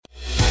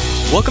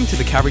Welcome to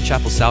the Calvary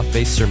Chapel South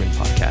Bay Sermon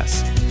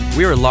Podcast.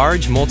 We are a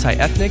large,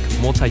 multi-ethnic,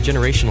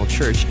 multi-generational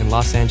church in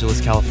Los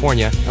Angeles,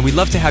 California, and we'd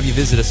love to have you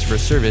visit us for a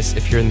service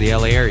if you're in the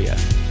LA area.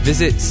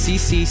 Visit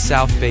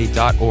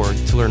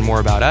ccsouthbay.org to learn more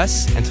about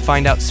us and to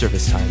find out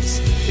service times.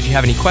 If you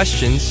have any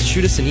questions,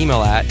 shoot us an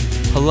email at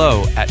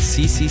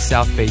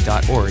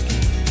hello@ccsouthbay.org.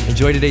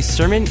 Enjoy today's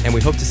sermon, and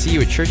we hope to see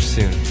you at church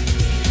soon.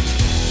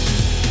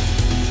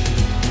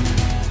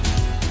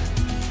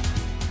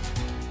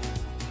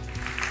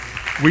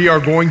 We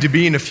are going to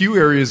be in a few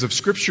areas of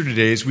Scripture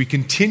today as we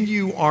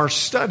continue our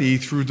study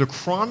through the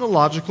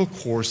chronological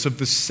course of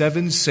the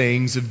 7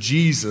 sayings of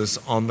Jesus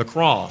on the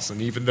cross.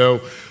 And even though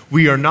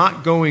we are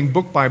not going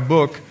book by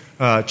book,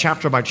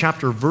 chapter by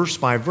chapter, verse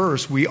by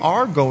verse, we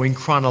are going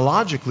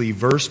chronologically,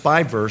 verse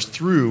by verse,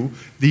 through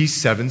these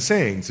 7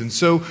 sayings. And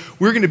so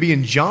we're going to be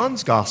in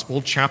John's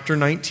Gospel, chapter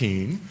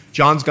 19,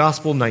 John's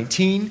Gospel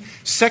 19,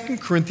 2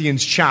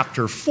 Corinthians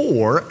chapter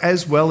 4,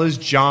 as well as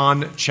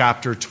John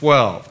chapter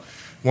 12.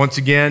 Once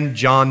again,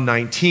 John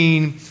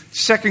 19,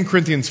 2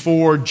 Corinthians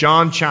 4,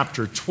 John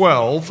chapter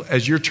 12.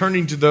 As you're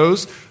turning to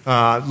those,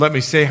 let me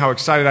say how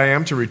excited I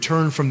am to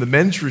return from the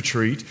men's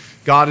retreat.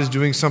 God is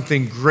doing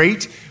something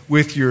great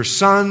with your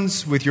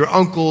sons, with your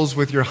uncles,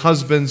 with your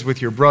husbands,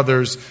 with your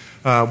brothers,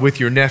 with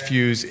your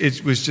nephews.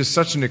 It was just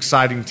such an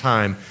exciting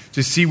time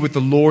to see with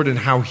the Lord and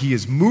how He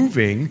is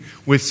moving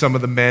with some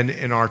of the men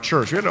in our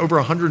church. We had over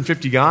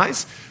 150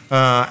 guys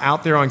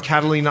out there on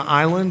Catalina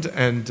Island,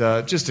 and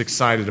just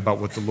excited about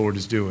what the Lord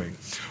is doing.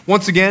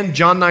 Once again,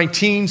 John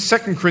 19, 2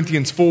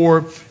 Corinthians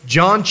 4,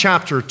 John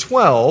chapter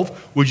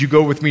 12. Would you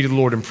go with me to the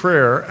Lord in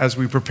prayer as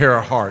we prepare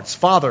our hearts?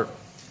 Father,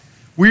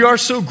 we are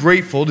so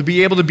grateful to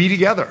be able to be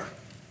together.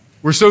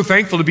 We're so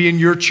thankful to be in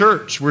your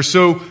church. We're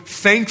so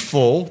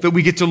thankful that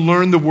we get to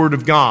learn the Word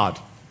of God.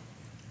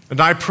 And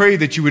I pray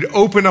that you would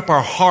open up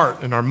our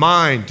heart and our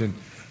mind, and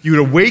you would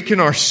awaken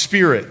our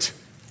spirit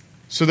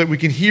so that we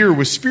can hear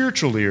with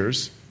spiritual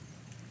ears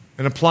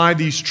and apply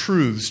these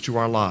truths to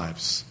our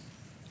lives.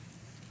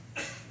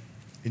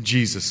 In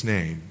Jesus'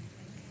 name,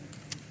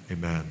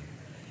 amen.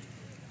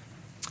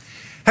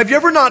 Have you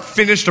ever not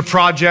finished a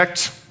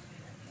project?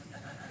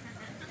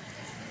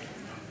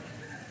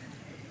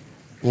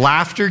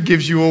 Laughter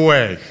gives you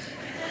away.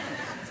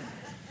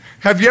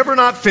 Have you ever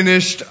not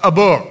finished a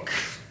book?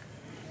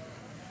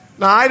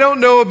 Now, I don't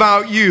know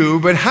about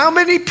you, but how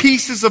many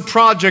pieces of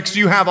projects do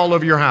you have all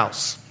over your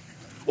house?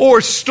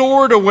 Or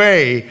stored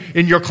away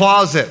in your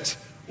closet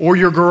or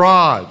your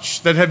garage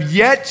that have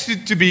yet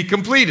to be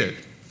completed?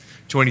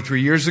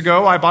 23 years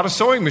ago, I bought a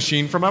sewing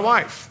machine for my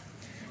wife.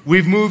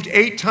 We've moved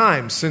 8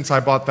 times since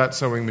I bought that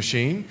sewing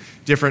machine,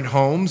 different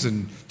homes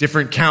and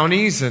different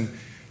counties, and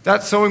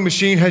that sewing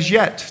machine has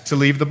yet to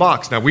leave the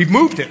box. Now, we've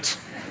moved it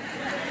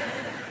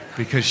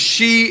because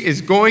she is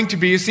going to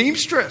be a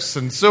seamstress.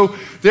 And so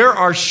there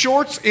are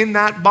shorts in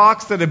that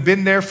box that have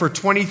been there for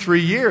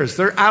 23 years.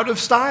 They're out of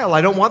style.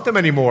 I don't want them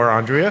anymore,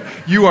 Andrea.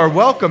 You are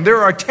welcome.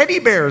 There are teddy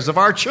bears of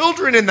our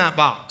children in that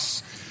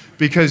box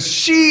because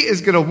she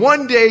is going to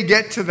one day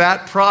get to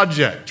that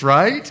project,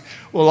 right?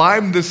 Well,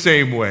 I'm the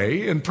same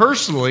way. And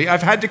personally,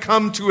 I've had to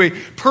come to a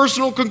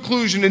personal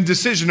conclusion and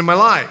decision in my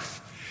life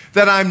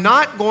that I'm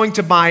not going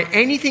to buy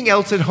anything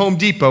else at Home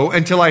Depot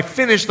until I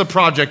finish the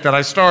project that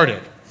I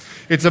started.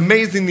 It's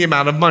amazing the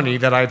amount of money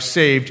that I've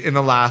saved in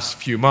the last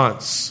few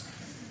months.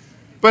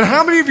 But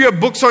how many of you have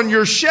books on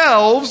your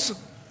shelves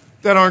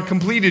that aren't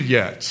completed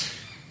yet?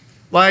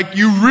 Like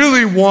you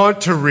really want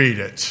to read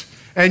it,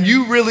 and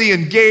you really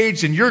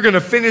engaged, and you're going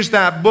to finish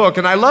that book.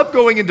 And I love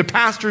going into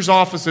pastors'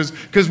 offices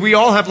because we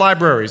all have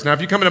libraries. Now,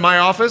 if you come into my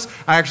office,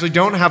 I actually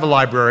don't have a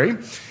library.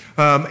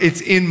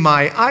 It's in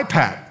my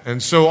iPad. And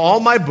so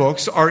all my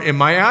books are in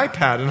my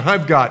iPad. And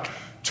I've got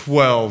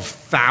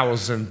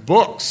 12,000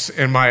 books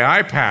in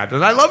my iPad.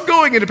 And I love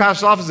going into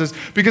pastors' offices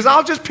because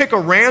I'll just pick a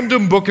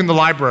random book in the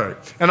library.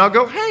 And I'll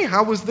go, hey,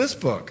 how was this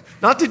book?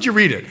 Not did you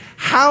read it?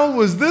 How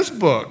was this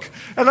book?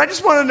 And I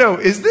just want to know,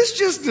 is this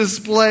just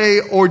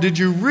display or did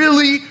you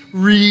really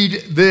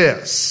read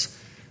this?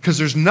 Because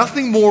there's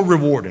nothing more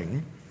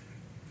rewarding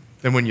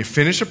than when you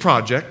finish a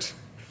project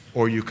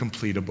or you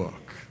complete a book.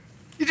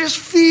 You just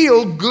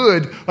feel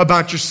good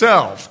about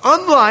yourself,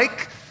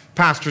 unlike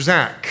Pastor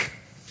Zach.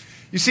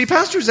 You see,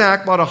 Pastor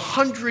Zach bought a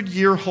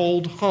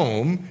 100-year-old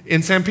home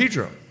in San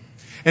Pedro.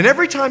 And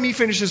every time he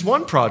finishes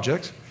one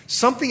project,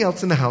 something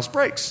else in the house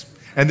breaks.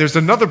 And there's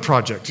another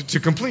project to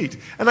complete.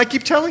 And I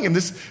keep telling him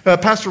this.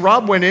 Pastor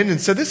Rob went in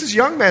and said, this is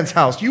young man's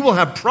house. You will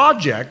have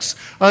projects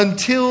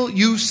until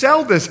you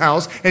sell this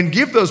house and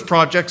give those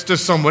projects to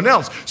someone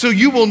else. So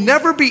you will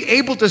never be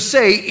able to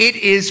say it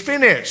is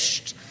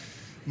finished.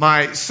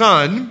 My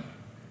son,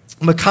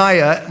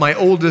 Micaiah, my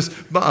oldest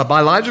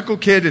biological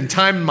kid, and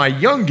Time, my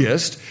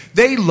youngest,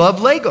 they love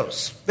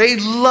Legos. They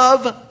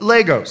love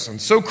Legos. And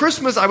so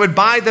Christmas, I would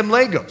buy them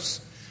Legos.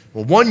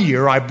 Well, one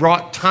year I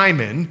brought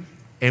Timon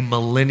a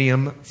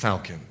Millennium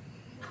Falcon.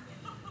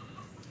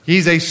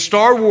 He's a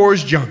Star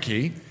Wars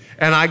junkie,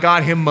 and I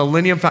got him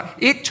Millennium Falcon.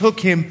 It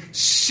took him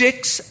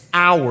 6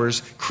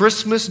 hours,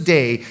 Christmas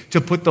Day, to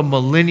put the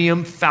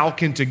Millennium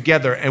Falcon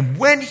together. And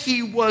when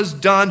he was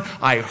done,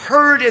 I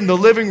heard in the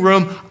living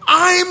room,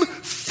 "I'm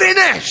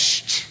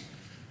finished."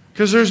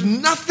 Because there's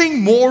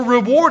nothing more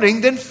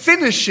rewarding than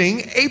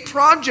finishing a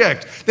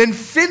project, than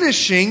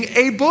finishing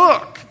a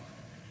book.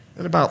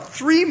 And about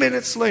 3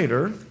 minutes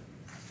later,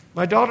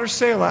 my daughter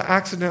Selah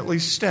accidentally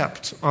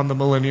stepped on the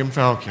Millennium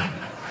Falcon.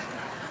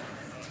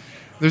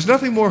 There's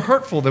nothing more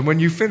hurtful than when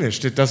you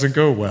finished, it doesn't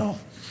go well.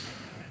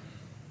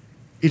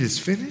 It is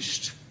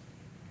finished.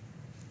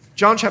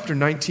 John chapter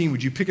 19,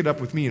 would you pick it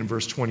up with me in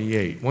verse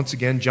 28? Once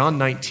again, John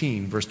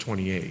 19, verse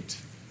 28.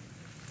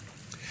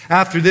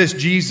 After this,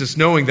 Jesus,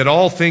 knowing that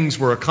all things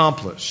were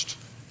accomplished,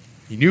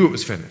 he knew it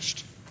was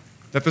finished,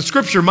 that the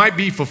scripture might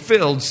be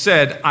fulfilled,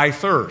 said, "I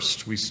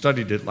thirst." We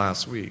studied it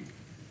last week.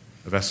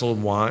 A vessel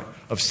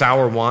of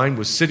sour wine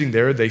was sitting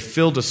there. They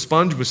filled a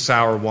sponge with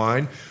sour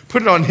wine,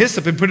 put it on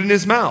hyssop, and put it in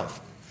his mouth.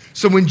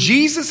 So when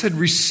Jesus had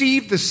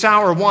received the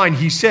sour wine,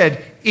 he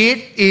said,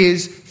 "It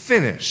is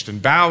finished."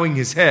 And bowing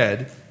his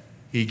head,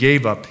 he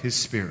gave up his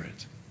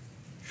spirit.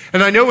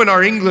 And I know in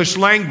our English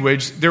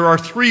language, there are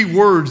 3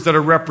 words that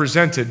are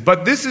represented,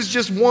 but this is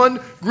just one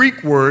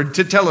Greek word,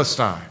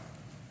 tetelestai.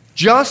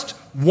 Just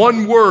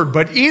one word,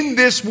 but in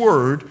this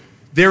word,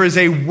 there is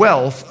a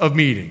wealth of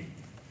meaning.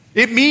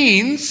 It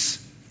means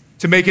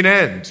to make an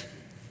end,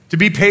 to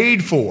be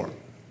paid for,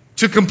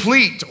 to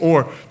complete,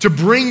 or to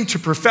bring to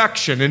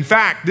perfection. In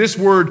fact, this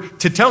word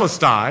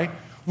tetelestai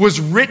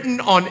was written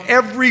on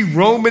every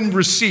Roman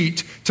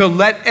receipt to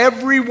let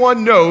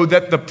everyone know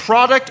that the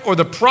product or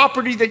the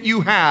property that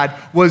you had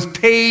was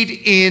paid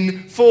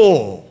in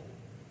full.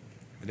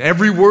 And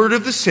every word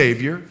of the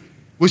Savior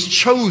was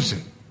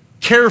chosen,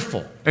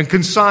 careful, and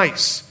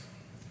concise.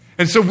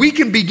 And so we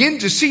can begin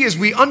to see, as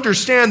we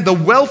understand the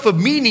wealth of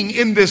meaning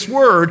in this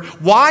word,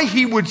 why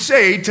he would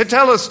say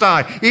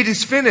tetelestai, it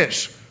is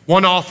finished.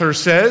 One author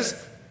says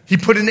he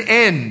put an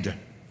end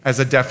as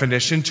a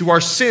definition to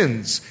our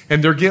sins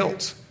and their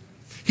guilt.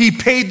 He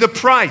paid the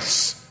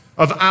price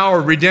of our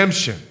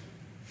redemption.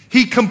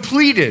 He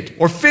completed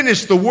or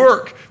finished the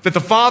work that the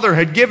Father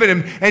had given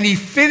him, and he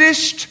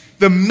finished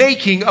the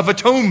making of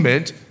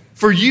atonement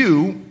for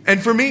you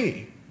and for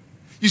me.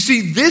 You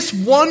see, this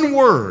one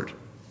word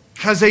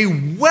has a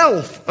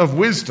wealth of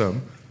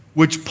wisdom,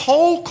 which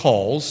Paul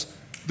calls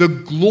the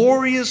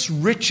glorious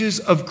riches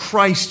of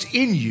Christ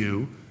in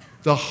you,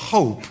 the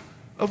hope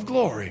of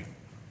glory.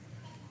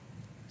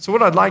 So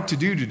what I'd like to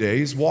do today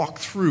is walk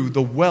through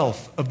the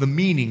wealth of the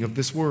meaning of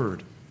this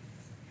word.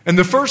 And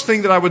the first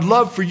thing that I would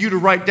love for you to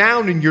write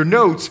down in your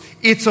notes,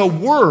 it's a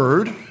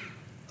word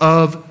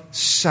of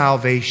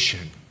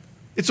salvation.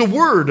 It's a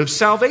word of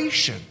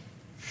salvation.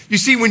 You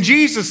see, when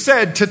Jesus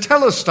said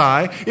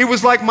tetelestai, it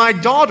was like my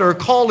daughter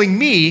calling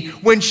me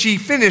when she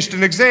finished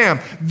an exam.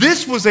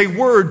 This was a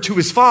word to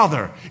his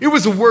father. It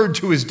was a word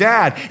to his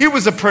dad. It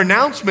was a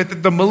pronouncement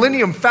that the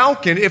Millennium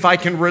Falcon, if I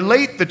can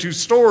relate the 2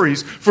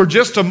 stories for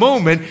just a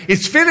moment,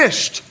 is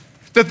finished.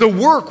 That the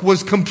work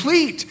was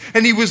complete.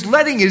 And he was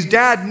letting his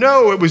dad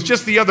know. It was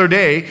just the other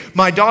day,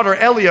 my daughter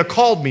Elia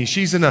called me.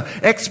 She's in an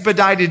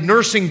expedited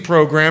nursing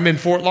program in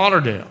Fort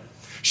Lauderdale.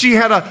 She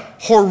had a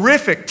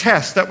horrific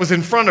test that was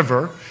in front of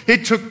her.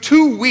 It took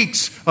 2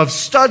 weeks of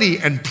study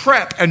and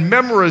prep and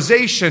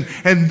memorization.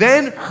 And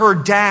then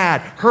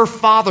her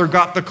father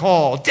got the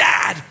call.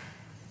 "Dad,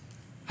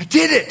 I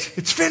did it.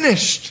 It's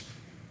finished.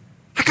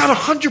 I got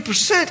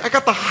 100%. I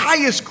got the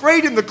highest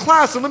grade in the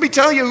class." And let me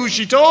tell you who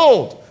she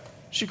told.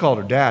 She called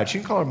her dad. She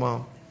didn't call her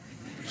mom.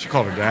 She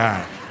called her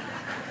dad.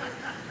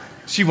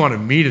 She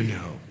wanted me to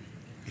know,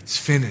 it's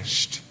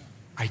finished.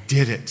 I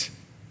did it.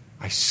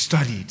 I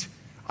studied.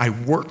 I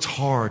worked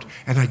hard,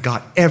 and I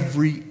got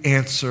every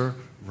answer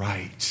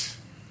right.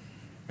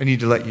 I need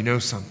to let you know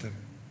something.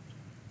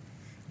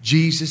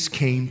 Jesus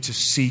came to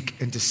seek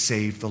and to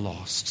save the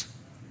lost.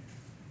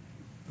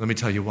 Let me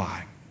tell you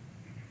why.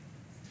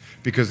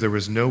 Because there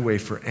was no way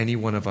for any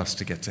one of us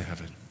to get to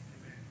heaven.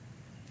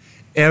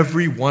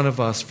 Every one of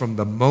us, from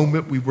the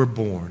moment we were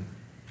born,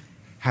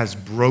 has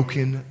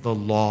broken the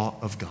law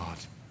of God.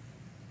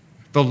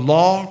 The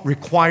law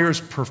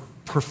requires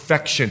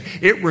perfection.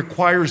 It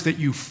requires that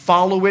you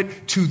follow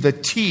it to the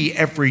T,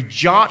 every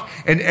jot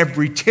and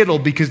every tittle,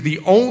 because the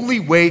only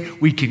way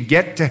we can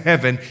get to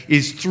heaven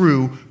is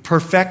through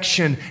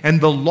perfection. And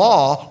the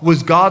law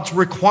was God's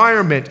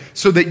requirement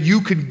so that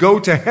you could go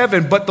to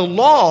heaven. But the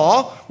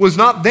law was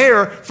not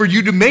there for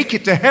you to make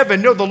it to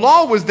heaven. No, the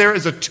law was there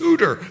as a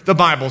tutor, the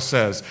Bible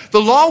says.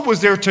 The law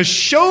was there to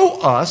show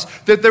us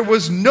that there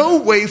was no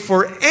way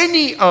for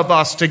any of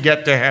us to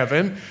get to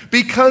heaven,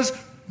 because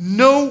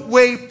no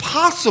way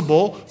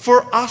possible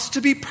for us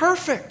to be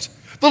perfect.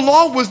 The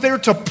law was there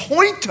to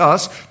point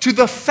us to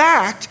the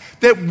fact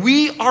that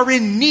we are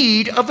in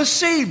need of a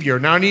Savior.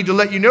 Now, I need to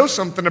let you know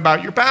something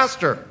about your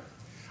pastor.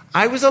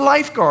 I was a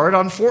lifeguard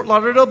on Fort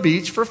Lauderdale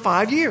Beach for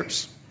 5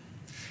 years.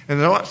 And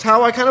that's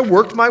how I kind of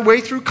worked my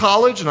way through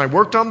college, and I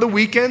worked on the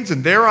weekends,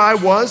 and there I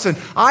was, and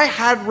I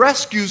had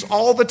rescues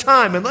all the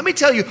time. And let me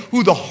tell you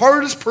who the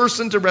hardest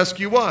person to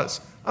rescue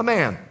was. A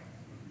man.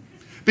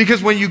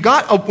 Because when you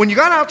got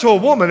out to a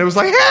woman, it was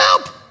like,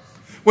 help!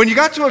 When you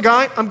got to a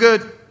guy, I'm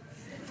good.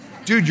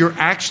 Dude, you're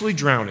actually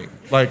drowning.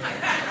 Like,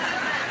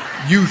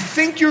 you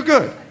think you're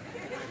good.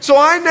 So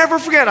I never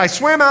forget, I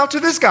swam out to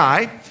this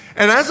guy,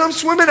 and as I'm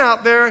swimming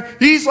out there,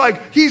 he's going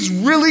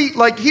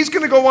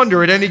to go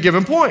under at any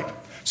given point.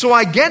 So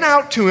I get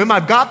out to him,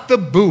 I've got the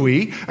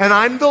buoy, and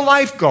I'm the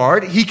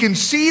lifeguard. He can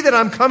see that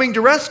I'm coming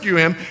to rescue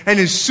him, and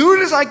as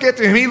soon as I get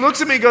to him, he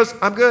looks at me and goes,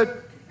 I'm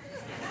good.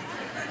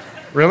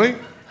 Really?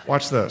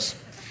 Watch this.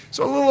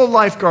 So a little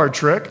lifeguard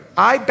trick.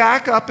 I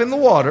back up in the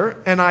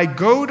water, and I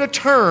go to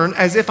turn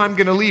as if I'm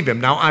going to leave him.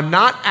 Now, I'm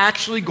not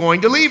actually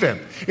going to leave him.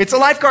 It's a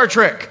lifeguard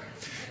trick.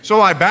 So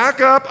I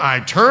back up, I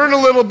turn a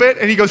little bit,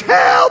 and he goes,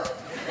 help!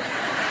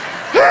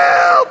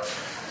 Help!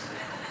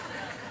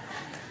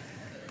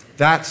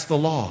 That's the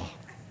law.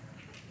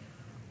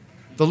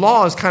 The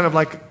law is kind of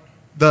like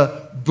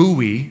the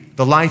buoy,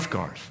 the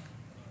lifeguard.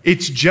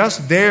 It's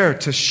just there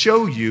to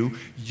show you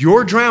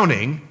you're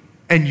drowning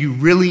and you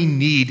really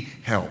need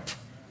help.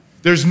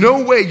 There's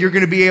no way you're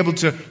going to be able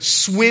to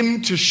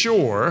swim to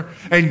shore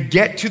and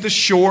get to the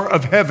shore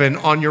of heaven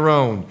on your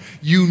own.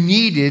 You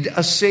needed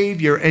a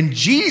Savior. And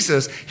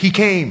Jesus, He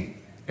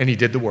came and He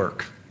did the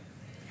work.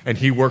 And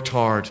He worked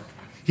hard.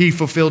 He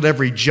fulfilled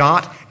every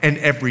jot and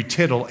every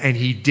tittle, and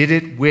He did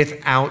it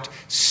without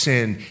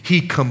sin. He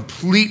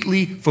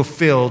completely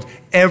fulfilled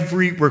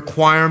every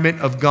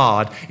requirement of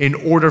God in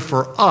order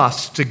for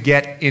us to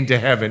get into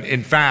heaven.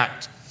 In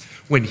fact,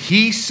 when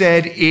He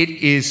said it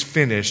is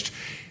finished,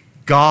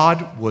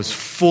 God was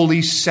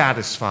fully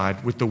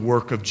satisfied with the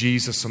work of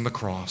Jesus on the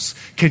cross.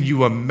 Can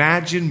you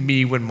imagine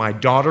me when my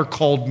daughter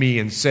called me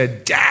and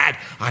said, Dad,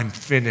 I'm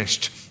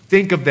finished?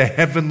 Think of the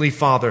Heavenly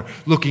Father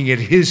looking at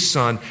His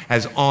Son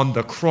as on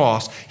the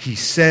cross. He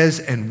says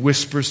and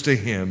whispers to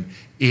Him,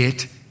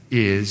 it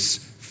is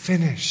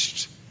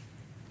finished.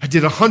 I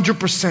did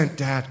 100%,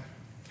 Dad.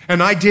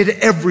 And I did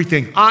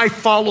everything. I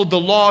followed the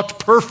law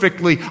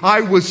perfectly.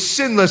 I was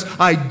sinless.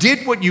 I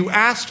did what you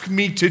asked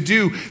me to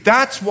do.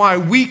 That's why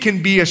we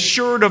can be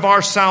assured of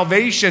our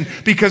salvation,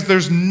 because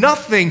there's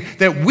nothing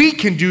that we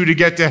can do to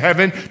get to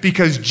heaven,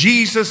 because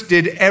Jesus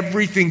did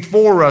everything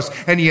for us.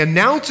 And He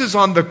announces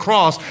on the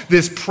cross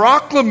this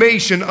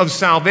proclamation of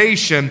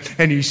salvation,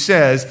 and He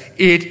says,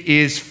 it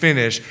is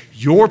finished.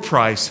 Your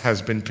price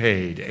has been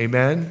paid.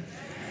 Amen?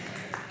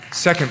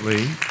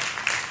 Secondly,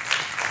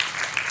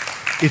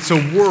 it's a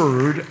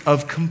word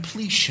of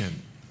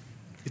completion.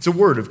 It's a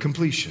word of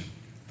completion.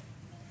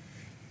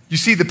 You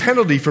see, the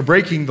penalty for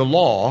breaking the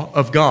law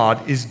of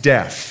God is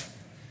death.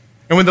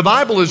 And when the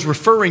Bible is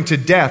referring to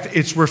death,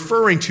 it's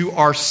referring to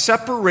our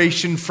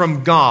separation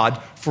from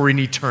God for an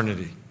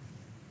eternity.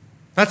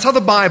 That's how the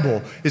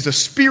Bible is a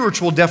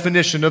spiritual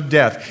definition of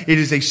death. It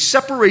is a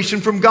separation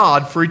from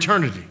God for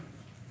eternity.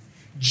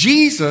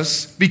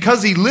 Jesus,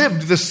 because He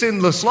lived the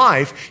sinless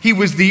life, He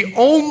was the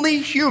only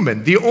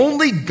human, the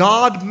only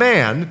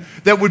God-man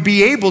that would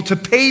be able to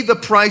pay the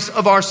price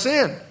of our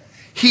sin.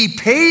 He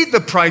paid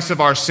the price of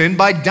our sin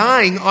by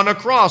dying on a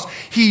cross.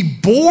 He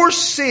bore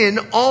sin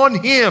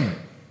on Him.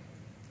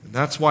 And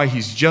that's why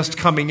He's just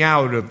coming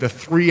out of the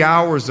 3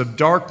 hours of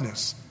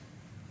darkness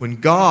when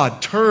God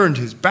turned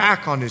His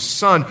back on His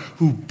Son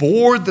who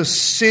bore the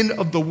sin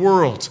of the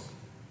world.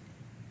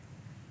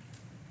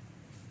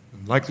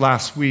 Like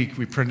last week,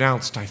 we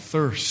pronounced, I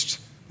thirst,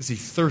 as He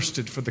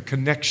thirsted for the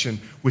connection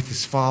with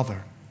His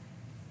Father.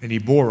 And He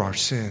bore our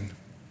sin.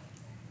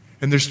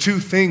 And there's two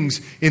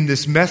things in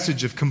this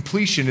message of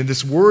completion, in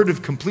this word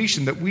of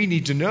completion, that we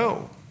need to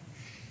know.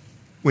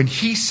 When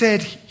He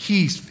said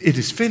it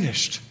is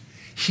finished,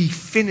 He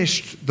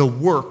finished the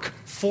work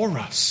for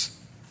us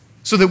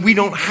so that we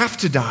don't have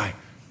to die,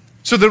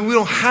 so that we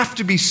don't have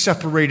to be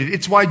separated.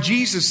 It's why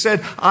Jesus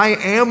said, I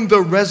am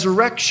the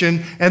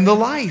resurrection and the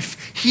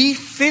life. He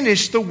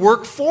finished the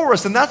work for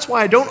us. And that's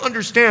why I don't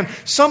understand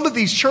some of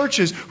these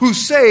churches who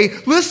say,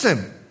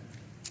 listen,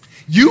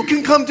 you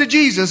can come to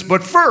Jesus,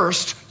 but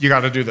first you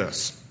got to do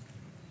this.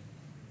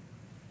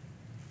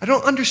 I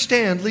don't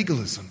understand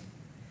legalism.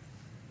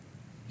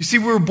 You see,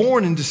 we were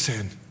born into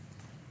sin.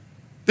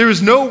 There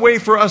is no way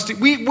for us to,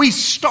 we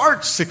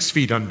start 6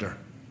 feet under.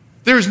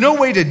 There's no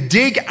way to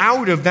dig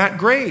out of that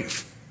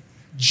grave.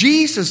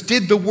 Jesus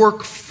did the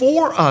work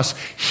for us.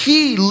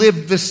 He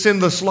lived the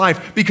sinless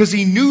life because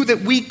He knew that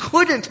we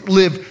couldn't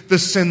live the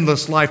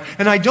sinless life.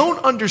 And I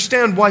don't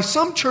understand why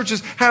some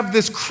churches have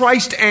this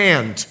Christ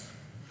and.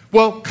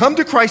 Well, come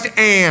to Christ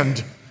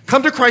and.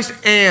 Come to Christ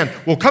and.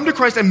 Well, come to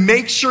Christ and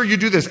make sure you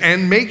do this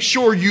and make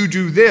sure you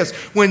do this,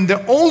 when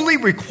the only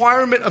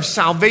requirement of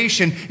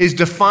salvation is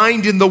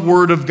defined in the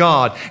Word of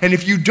God. And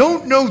if you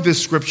don't know this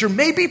scripture,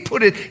 maybe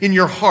put it in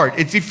your heart.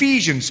 It's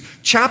Ephesians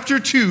chapter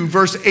 2,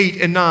 verse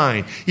 8 and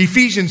 9.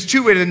 Ephesians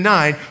 2, 8 and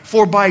 9.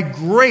 For by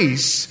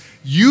grace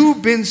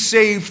you've been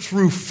saved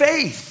through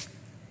faith.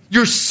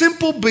 Your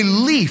simple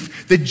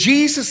belief that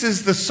Jesus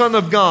is the Son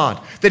of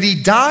God, that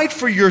he died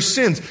for your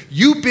sins,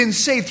 you've been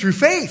saved through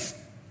faith,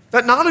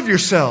 that not of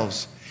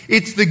yourselves.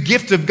 It's the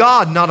gift of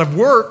God, not of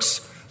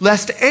works,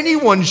 lest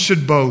anyone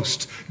should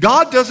boast.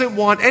 God doesn't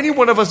want any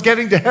one of us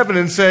getting to heaven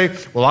and say,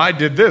 well, I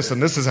did this,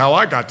 and this is how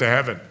I got to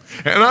heaven.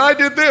 And I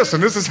did this,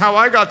 and this is how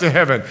I got to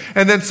heaven.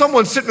 And then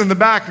someone sitting in the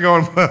back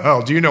going,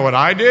 well, do you know what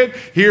I did?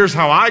 Here's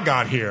how I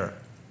got here.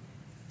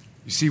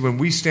 You see, when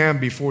we stand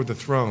before the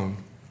throne,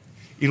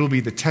 it'll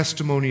be the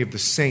testimony of the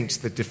saints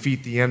that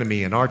defeat the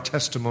enemy. And our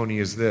testimony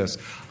is this: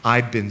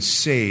 I've been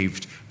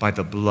saved by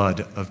the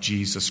blood of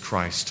Jesus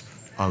Christ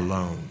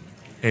alone.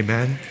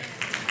 Amen?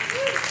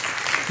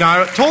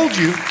 Now, I told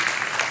you,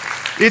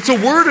 it's a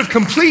word of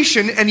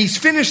completion, and he's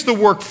finished the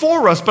work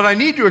for us. But I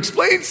need to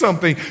explain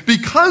something.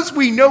 Because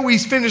we know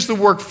he's finished the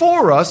work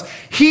for us,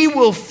 he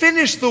will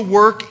finish the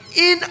work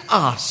in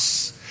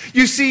us.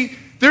 You see,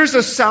 there's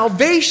a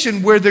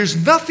salvation where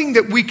there's nothing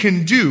that we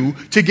can do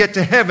to get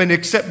to heaven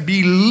except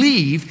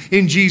believe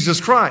in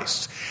Jesus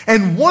Christ.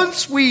 And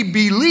once we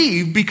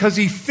believe, because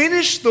he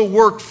finished the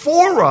work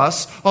for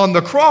us on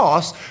the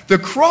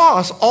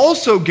cross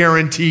also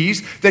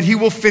guarantees that he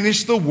will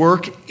finish the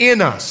work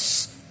in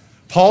us.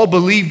 Paul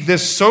believed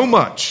this so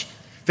much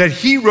that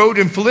he wrote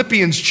in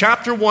Philippians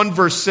chapter 1,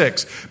 verse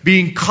 6,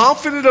 being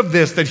confident of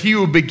this, that he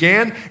who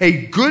began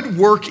a good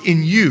work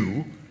in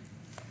you,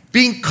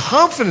 being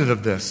confident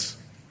of this,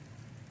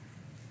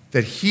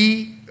 that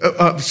he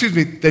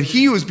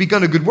who has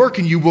begun a good work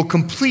in you will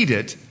complete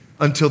it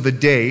until the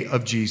day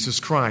of Jesus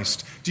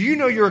Christ. Do you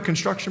know you're a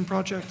construction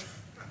project?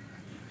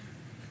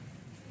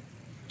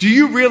 Do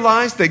you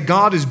realize that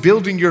God is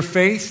building your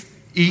faith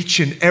each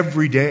and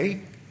every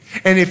day?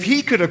 And if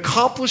he could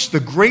accomplish the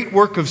great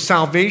work of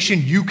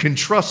salvation, you can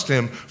trust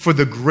him for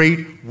the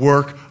great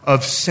work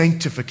of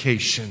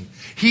sanctification.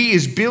 He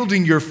is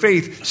building your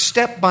faith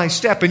step by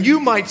step. And you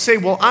might say,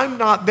 well, I'm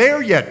not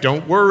there yet.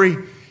 Don't worry.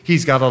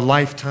 He's got a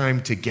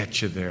lifetime to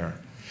get you there.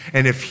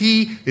 And if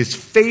he is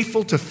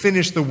faithful to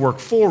finish the work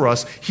for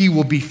us, he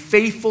will be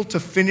faithful to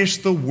finish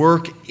the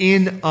work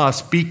in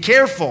us. Be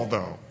careful,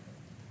 though.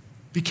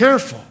 Be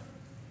careful.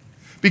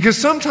 Because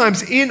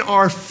sometimes in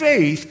our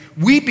faith,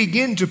 we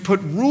begin to put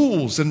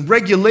rules and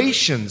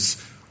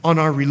regulations on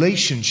our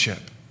relationship.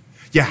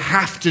 You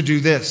have to do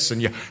this,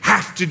 and you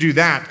have to do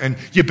that, and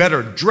you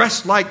better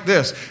dress like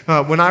this.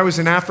 When I was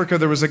in Africa,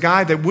 there was a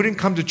guy that wouldn't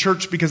come to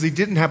church because he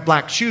didn't have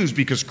black shoes,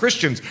 because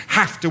Christians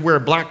have to wear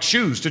black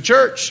shoes to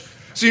church.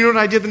 So you know what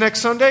I did the next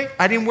Sunday?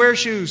 I didn't wear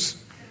shoes.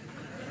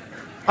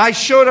 I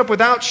showed up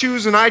without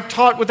shoes, and I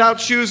taught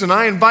without shoes, and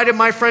I invited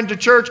my friend to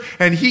church,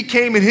 and he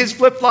came in his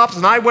flip-flops,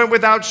 and I went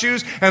without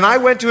shoes, and I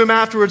went to him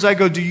afterwards. I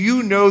go, do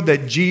you know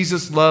that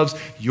Jesus loves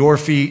your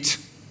feet?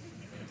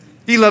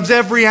 He loves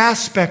every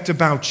aspect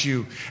about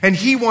you, and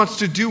he wants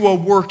to do a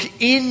work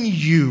in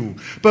you.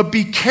 But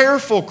be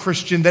careful,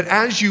 Christian, that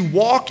as you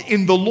walk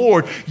in the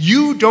Lord,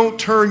 you don't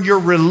turn your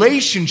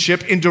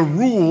relationship into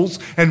rules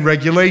and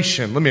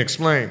regulation. Let me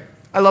explain.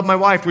 I love my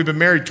wife. We've been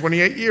married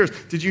 28 years.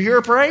 Did you hear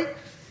her pray?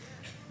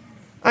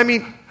 I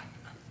mean,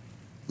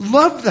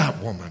 love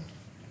that woman.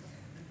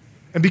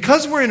 And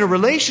because we're in a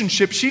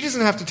relationship, she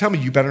doesn't have to tell me,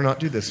 you better not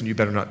do this, and you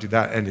better not do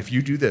that, and if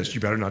you do this, you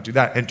better not do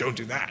that, and don't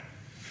do that.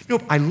 No,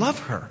 I love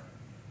her.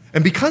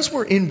 And because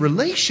we're in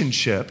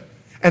relationship,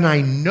 and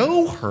I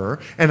know her,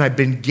 and I've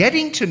been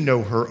getting to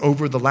know her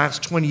over the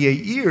last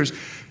 28 years,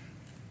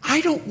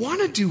 I don't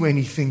want to do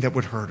anything that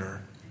would hurt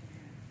her.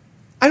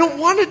 I don't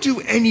want to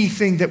do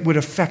anything that would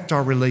affect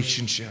our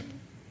relationship.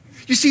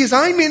 You see, as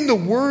I'm in the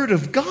Word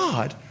of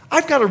God,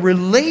 I've got a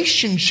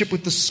relationship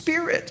with the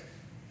Spirit.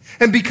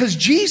 And because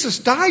Jesus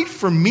died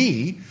for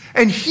me,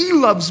 and he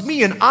loves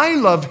me, and I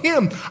love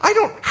him, I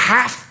don't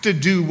have to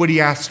do what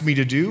he asked me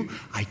to do.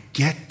 I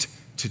get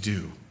to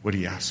do what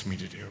he asked me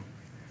to do.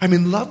 I'm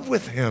in love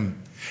with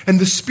him. And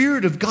the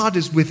Spirit of God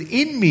is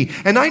within me.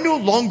 And I no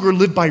longer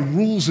live by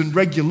rules and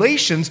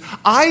regulations.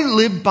 I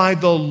live by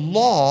the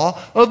law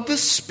of the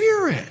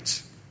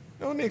Spirit.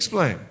 Now let me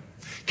explain.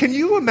 Can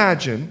you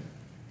imagine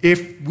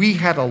if we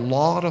had a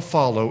law to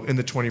follow in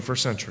the 21st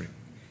century?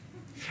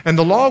 And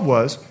the law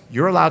was,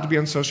 you're allowed to be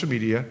on social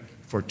media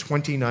for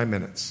 29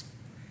 minutes.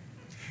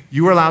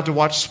 You are allowed to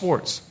watch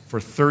sports for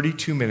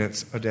 32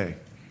 minutes a day.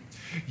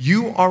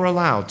 You are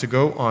allowed to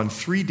go on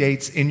 3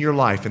 dates in your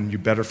life, and you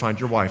better find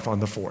your wife on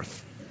the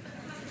 4th.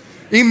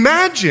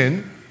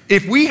 Imagine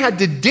if we had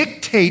to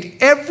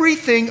dictate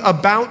everything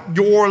about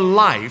your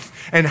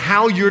life and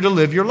how you're to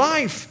live your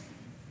life.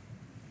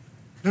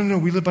 No,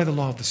 we live by the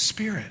law of the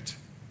Spirit.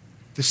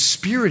 The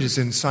Spirit is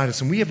inside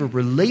us, and we have a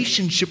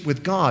relationship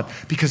with God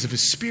because of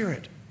his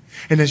Spirit.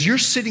 And as you're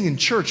sitting in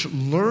church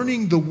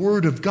learning the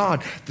Word of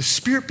God, the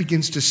Spirit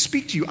begins to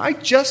speak to you. I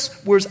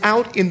just was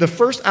out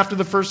after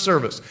the first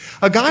service.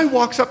 A guy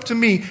walks up to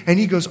me and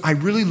he goes, I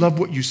really love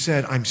what you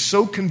said. I'm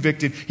so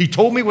convicted. He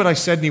told me what I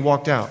said and he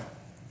walked out.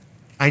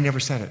 I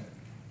never said it.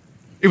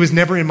 It was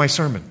never in my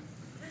sermon.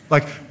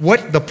 Like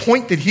what the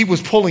point that he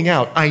was pulling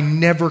out, I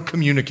never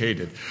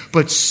communicated.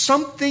 But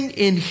something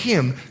in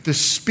him, the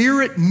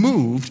Spirit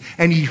moved,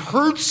 and he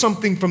heard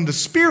something from the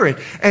Spirit,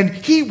 and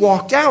he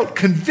walked out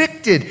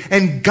convicted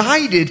and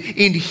guided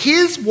in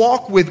his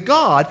walk with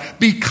God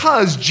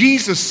because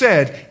Jesus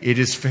said, it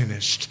is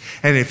finished.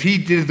 And if he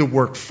did the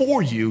work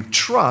for you,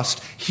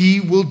 trust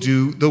he will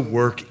do the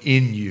work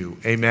in you.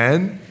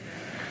 Amen?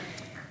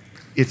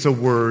 It's a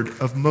word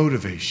of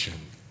motivation.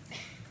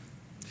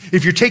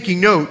 If you're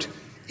taking note,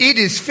 it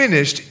is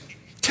finished,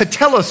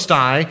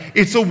 tetelestai,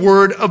 it's a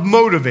word of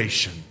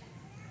motivation.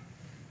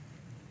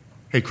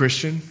 Hey,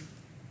 Christian,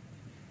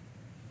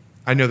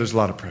 I know there's a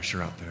lot of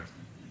pressure out there.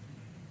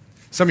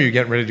 Some of you are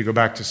getting ready to go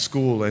back to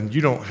school and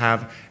you don't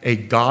have a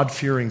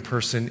God-fearing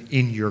person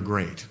in your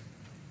grade.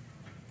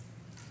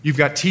 You've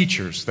got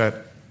teachers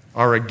that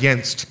are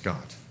against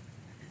God.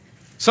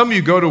 Some of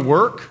you go to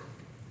work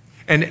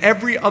and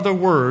every other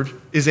word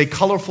is a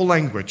colorful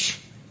language.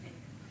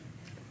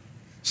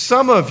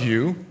 Some of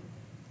you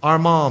are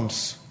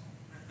moms,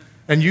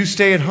 and you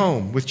stay at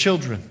home with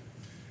children,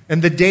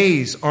 and the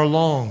days are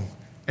long,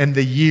 and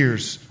the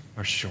years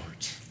are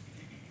short.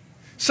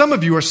 Some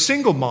of you are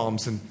single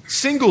moms and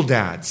single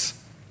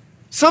dads.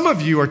 Some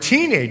of you are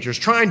teenagers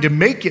trying to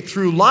make it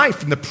through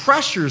life and the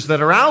pressures that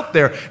are out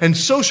there and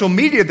social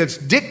media that's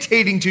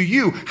dictating to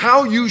you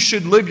how you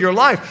should live your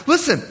life.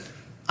 Listen,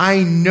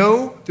 I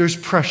know there's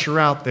pressure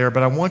out there,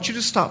 but I want you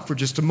to stop for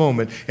just a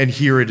moment and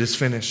hear it is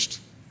finished.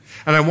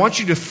 And I want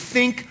you to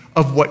think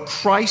of what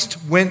Christ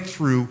went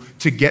through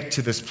to get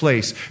to this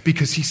place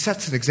because he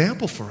sets an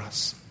example for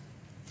us.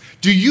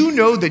 Do you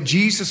know that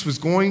Jesus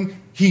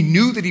he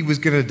knew that he was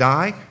going to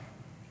die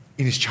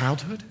in his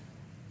childhood?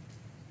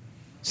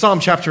 Psalm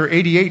chapter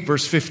 88,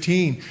 verse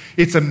 15.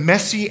 It's a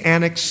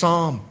messianic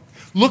psalm.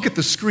 Look at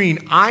the screen.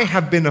 I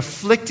have been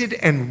afflicted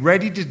and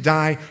ready to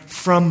die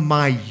from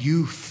my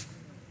youth.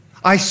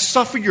 I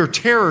suffer your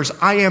terrors.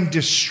 I am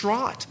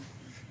distraught.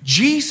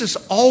 Jesus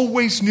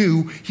always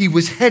knew he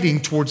was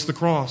heading towards the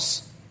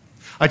cross.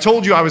 I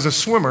told you I was a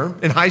swimmer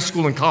in high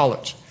school and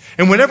college.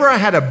 And whenever I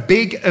had a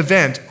big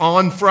event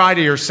on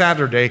Friday or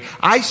Saturday,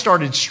 I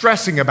started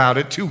stressing about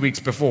it 2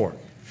 weeks before.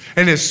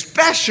 And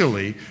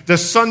especially the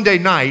Sunday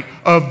night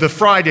of the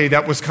Friday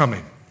that was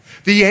coming.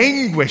 The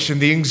anguish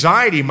and the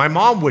anxiety. My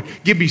mom would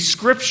give me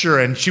scripture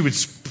and she would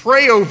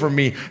pray over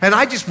me. And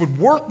I just would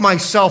work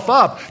myself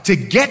up to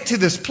get to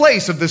this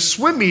place of the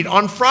swim meet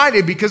on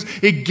Friday because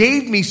it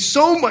gave me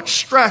so much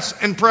stress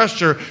and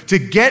pressure to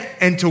get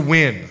and to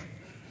win.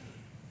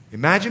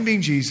 Imagine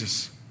being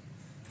Jesus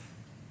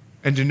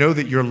and to know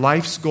that your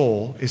life's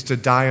goal is to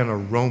die on a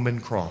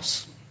Roman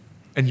cross.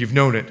 And you've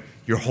known it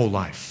your whole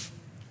life.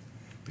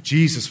 But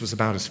Jesus was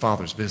about his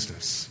Father's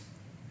business.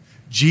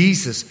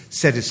 Jesus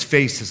set his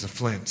face as a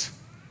flint.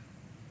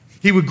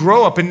 He would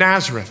grow up in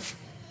Nazareth.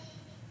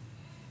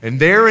 And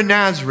there in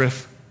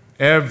Nazareth,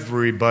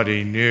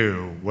 everybody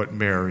knew what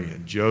Mary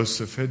and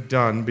Joseph had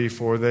done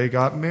before they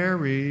got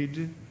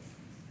married.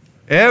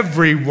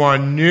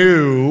 Everyone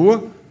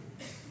knew.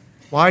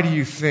 Why do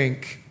you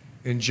think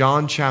in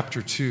John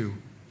chapter 2,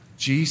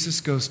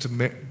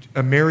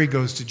 Mary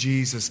goes to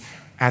Jesus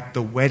at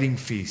the wedding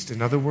feast?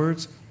 In other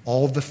words,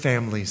 all the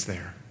family's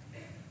there.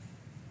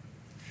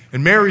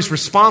 And Mary's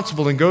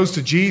responsible and goes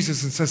to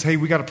Jesus and says, hey,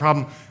 we got a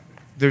problem.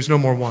 There's no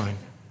more wine.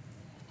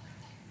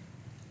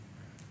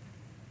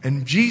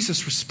 And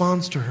Jesus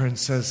responds to her and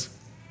says,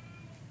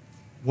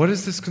 what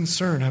does this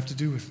concern have to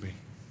do with me?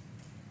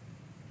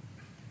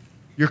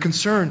 Your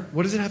concern,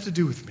 what does it have to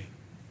do with me?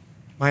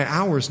 My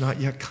hour is not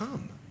yet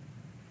come.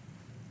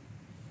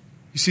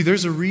 You see,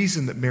 there's a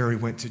reason that Mary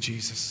went to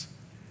Jesus.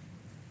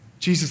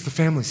 Jesus, the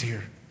family's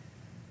here.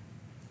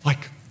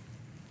 Like,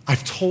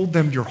 I've told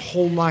them your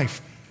whole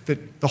life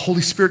that the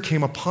Holy Spirit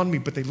came upon me,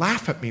 but they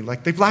laugh at me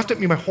like they've laughed at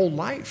me my whole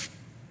life.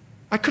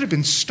 I could have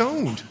been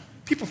stoned.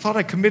 People thought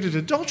I committed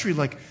adultery.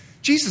 Like,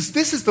 Jesus,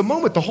 this is the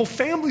moment. The whole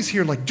family's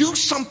here. Like, do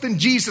something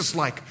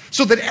Jesus-like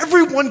so that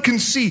everyone can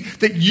see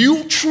that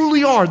you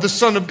truly are the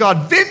Son of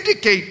God.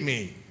 Vindicate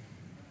me.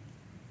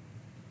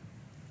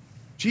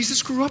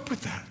 Jesus grew up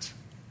with that.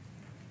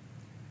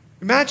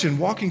 Imagine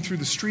walking through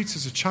the streets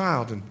as a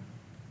child and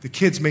the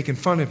kids making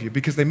fun of you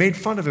because they made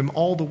fun of him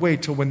all the way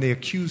till when they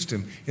accused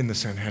him in the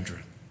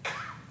Sanhedrin.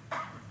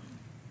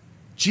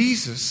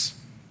 Jesus,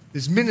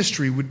 his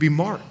ministry would be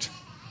marked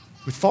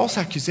with false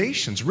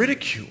accusations,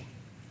 ridicule,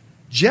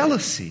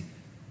 jealousy,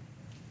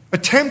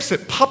 attempts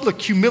at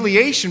public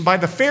humiliation by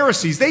the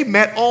Pharisees. They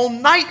met all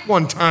night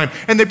one time,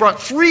 and they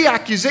brought 3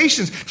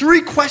 accusations,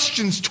 3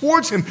 questions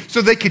towards him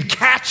so they could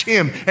catch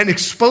him and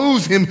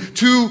expose him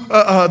to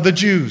the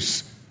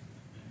Jews.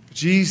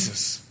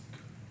 Jesus,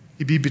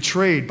 he'd be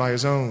betrayed by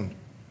his own,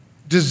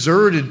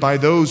 deserted by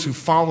those who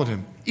followed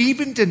him,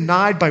 even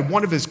denied by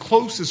one of his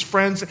closest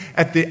friends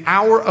at the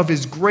hour of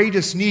his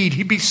greatest need.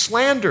 He'd be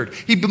slandered,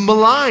 he'd be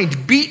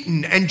maligned,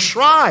 beaten, and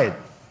tried.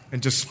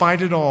 And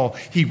despite it all,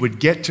 he would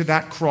get to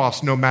that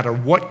cross no matter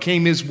what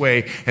came his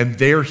way, and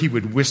there he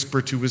would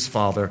whisper to his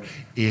Father,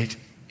 it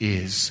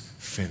is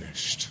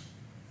finished.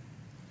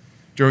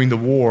 During the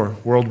war,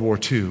 World War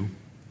II,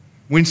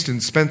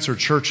 Winston Spencer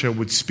Churchill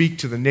would speak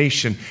to the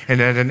nation,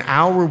 and at an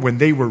hour when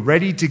they were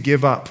ready to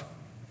give up,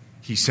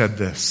 he said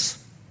this: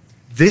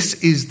 "This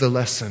is the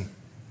lesson.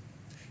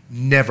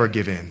 Never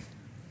give in.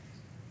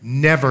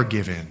 Never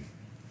give in.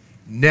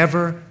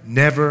 Never,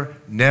 never,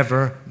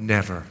 never,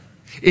 never.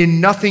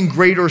 In nothing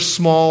great or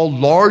small,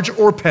 large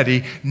or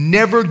petty,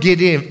 never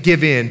give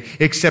in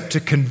except to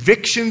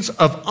convictions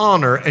of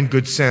honor and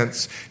good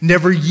sense.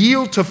 Never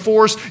yield to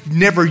force,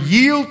 never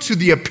yield to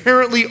the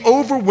apparently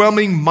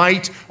overwhelming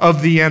might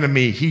of the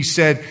enemy." He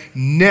said,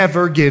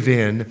 never give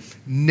in,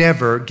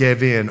 never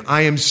give in.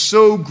 I am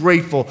so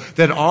grateful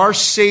that our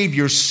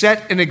Savior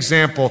set an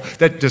example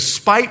that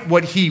despite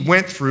what he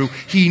went through,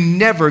 he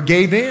never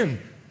gave in.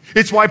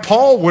 It's why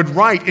Paul would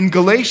write in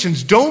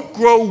Galatians, "Don't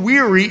grow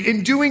weary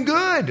in doing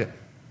good."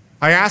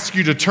 I ask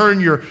you to turn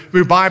your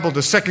Bible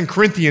to 2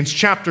 Corinthians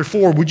chapter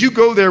 4. Would you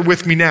go there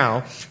with me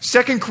now?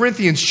 2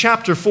 Corinthians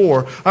chapter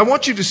 4. I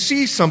want you to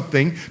see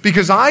something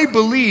because I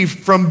believe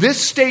from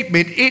this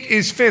statement, "It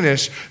is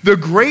finished," the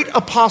great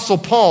apostle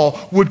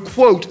Paul would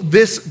quote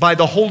this by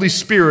the Holy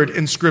Spirit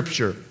in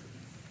Scripture.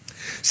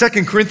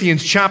 2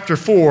 Corinthians chapter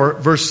 4,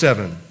 verse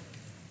 7.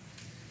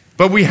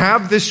 "But we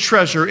have this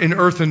treasure in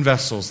earthen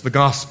vessels," the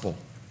gospel,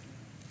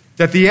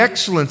 "that the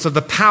excellence of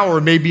the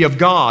power may be of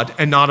God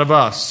and not of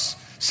us."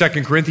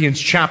 2 Corinthians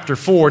chapter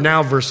 4,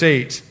 now verse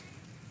 8.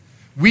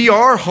 "We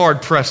are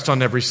hard pressed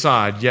on every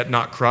side, yet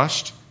not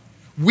crushed.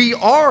 We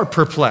are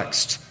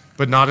perplexed,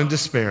 but not in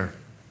despair.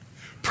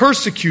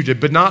 Persecuted,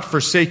 but not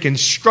forsaken.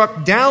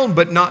 Struck down,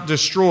 but not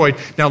destroyed."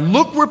 Now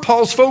look where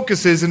Paul's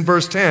focus is in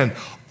verse 10.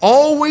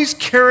 "Always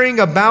carrying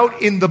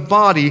about in the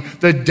body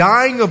the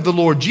dying of the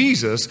Lord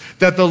Jesus,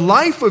 that the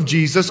life of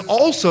Jesus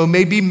also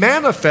may be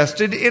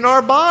manifested in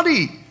our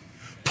body."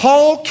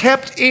 Paul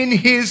kept in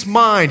his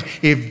mind,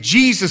 if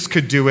Jesus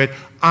could do it,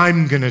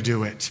 I'm going to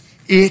do it.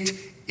 It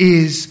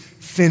is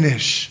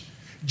finished.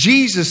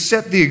 Jesus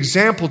set the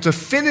example to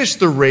finish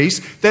the race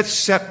that's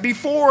set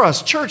before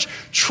us. Church,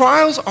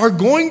 trials are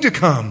going to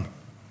come.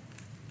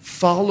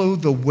 Follow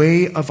the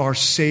way of our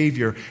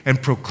Savior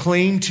and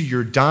proclaim to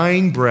your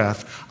dying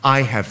breath,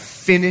 "I have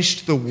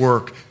finished the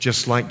work,"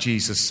 just like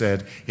Jesus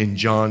said in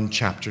John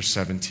chapter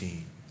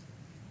 17.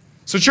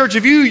 So church,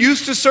 if you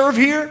used to serve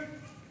here,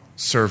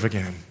 serve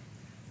again.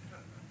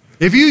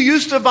 If you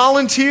used to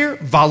volunteer,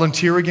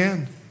 volunteer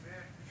again.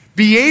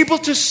 Be able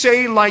to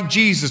say like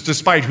Jesus,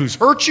 despite who's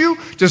hurt you,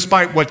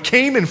 despite what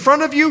came in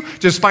front of you,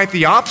 despite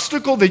the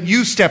obstacle that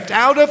you stepped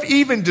out of,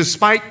 even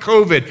despite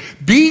COVID,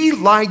 be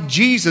like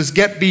Jesus,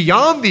 get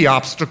beyond the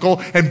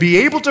obstacle and be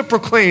able to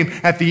proclaim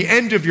at the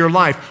end of your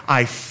life,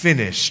 "I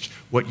finished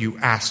what you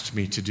asked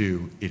me to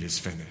do. It is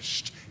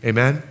finished."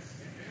 Amen?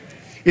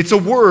 It's a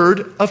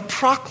word of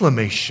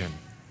proclamation.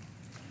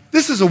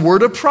 This is a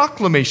word of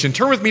proclamation.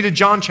 Turn with me to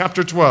John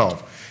chapter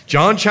 12.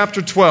 John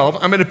chapter 12,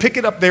 I'm going to pick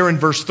it up there in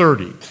verse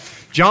 30.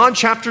 John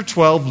chapter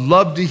 12,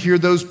 love to hear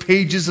those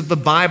pages of the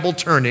Bible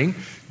turning.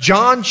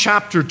 John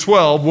chapter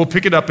 12, we'll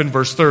pick it up in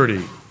verse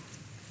 30.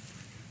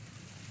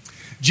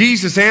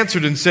 "Jesus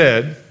answered and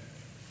said,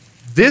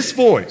 this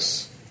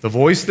voice, the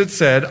voice that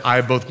said, I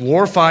have both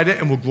glorified it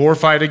and will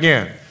glorify it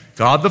again."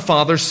 God the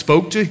Father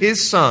spoke to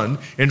his Son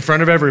in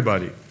front of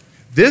everybody.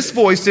 "This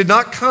voice did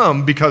not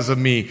come because of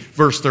me,"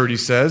 verse 30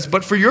 says,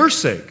 "but for your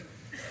sake."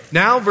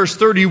 Now, verse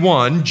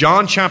 31,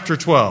 John chapter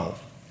 12.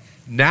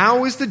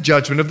 "Now is the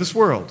judgment of this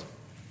world.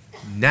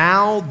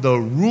 Now the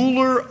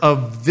ruler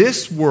of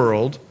this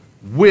world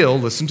will,"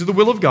 listen to the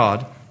will of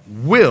God,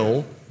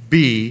 "will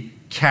be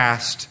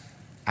cast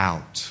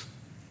out."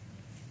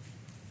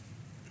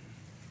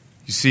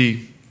 You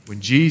see, when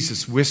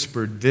Jesus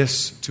whispered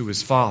this to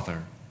his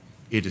Father,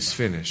 "It is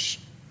finished,"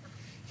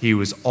 he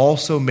was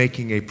also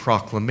making a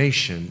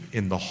proclamation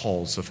in the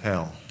halls of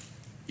hell.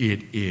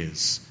 It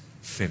is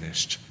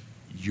finished.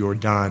 You're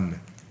done.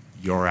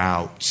 You're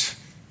out.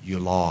 You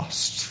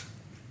lost.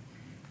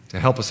 To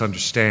help us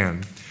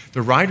understand,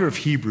 the writer of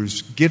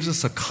Hebrews gives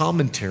us a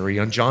commentary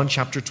on John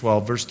chapter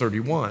 12, verse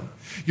 31.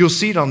 You'll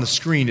see it on the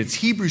screen. It's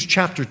Hebrews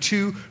chapter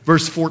 2,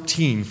 verse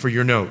 14 for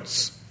your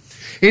notes.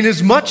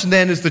 "Inasmuch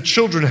then as the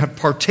children have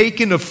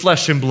partaken of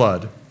flesh and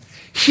blood,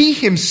 he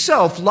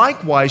himself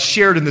likewise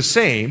shared in the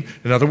same,"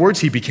 in other words,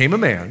 he became a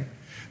man,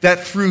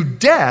 "that through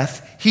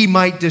death he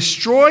might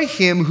destroy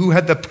him who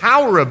had the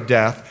power of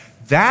death,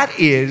 that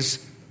is,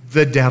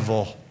 the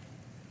devil."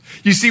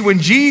 You see, when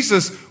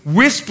Jesus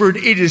whispered,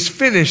 "It is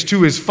finished,"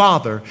 to his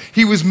Father,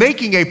 he was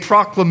making a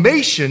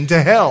proclamation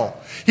to hell.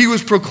 He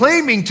was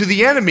proclaiming to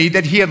the enemy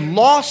that he had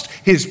lost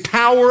his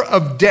power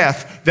of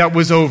death that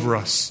was over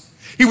us.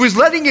 He was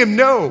letting him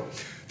know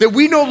that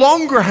we no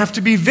longer have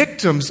to be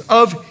victims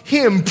of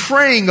him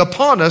preying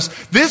upon us.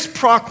 This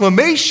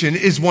proclamation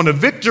is one of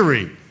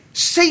victory.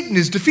 Satan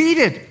is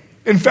defeated.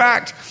 In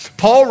fact,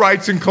 Paul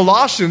writes in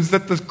Colossians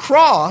that the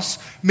cross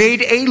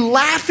made a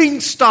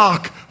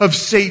laughingstock of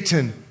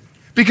Satan,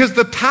 because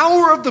the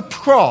power of the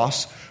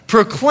cross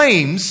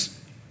proclaims,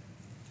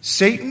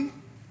 "Satan,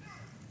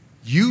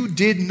 you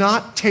did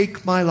not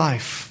take my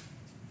life.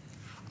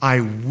 I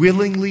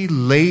willingly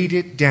laid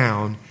it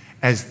down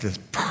as the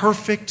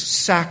perfect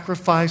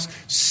sacrifice,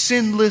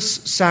 sinless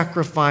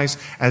sacrifice,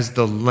 as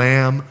the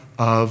Lamb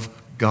of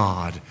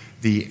God,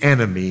 the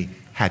enemy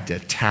had to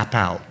tap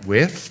out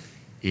with,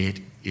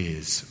 "It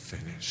is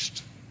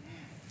finished."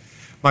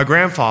 My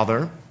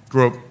grandfather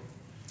grew up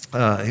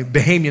a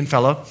Bahamian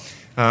fellow.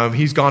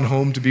 He's gone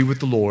home to be with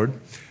the Lord.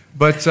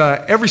 But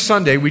every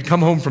Sunday we'd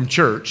come home from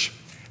church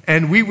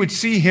and we would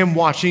see him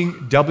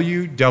watching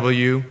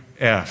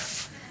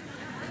WWF.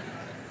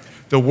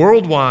 The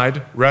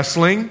Worldwide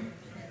Wrestling,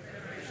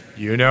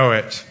 you know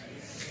it.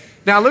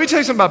 Now, let me tell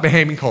you something about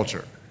Bahamian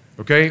culture,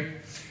 okay?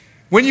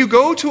 When you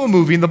go to a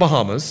movie in the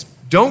Bahamas,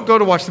 don't go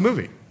to watch the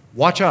movie.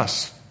 Watch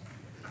us.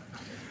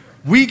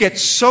 We get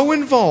so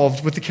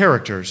involved with the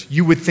characters,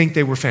 you would think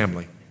they were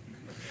family.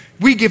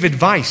 We give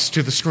advice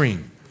to the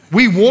screen.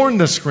 We warn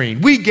the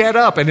screen. We get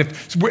up, and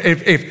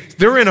if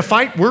they're in a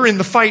fight, we're in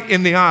the fight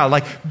in the aisle.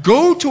 Like,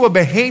 go to a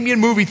Bahamian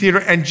movie theater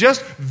and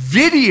just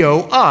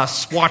video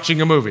us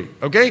watching a movie,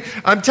 okay?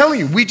 I'm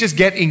telling you, we just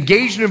get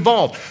engaged and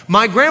involved.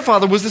 My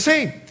grandfather was the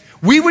same.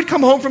 We would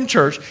come home from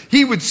church,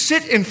 he would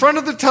sit in front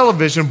of the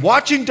television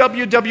watching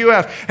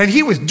WWF, and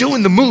he was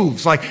doing the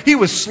moves. Like, he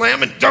was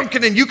slamming,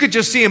 dunking, and you could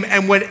just see him.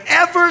 And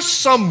whenever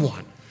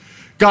someone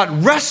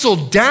got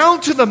wrestled down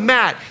to the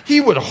mat,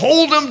 he would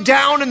hold them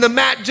down in the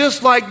mat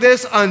just like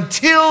this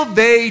until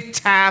they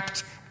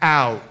tapped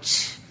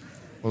out.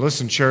 Well,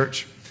 listen,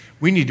 church,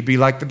 we need to be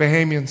like the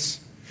Bahamians.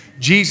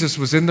 Jesus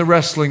was in the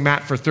wrestling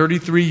mat for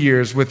 33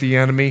 years with the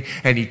enemy,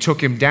 and he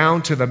took him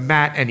down to the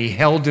mat and he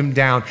held him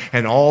down,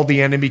 and all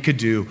the enemy could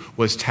do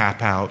was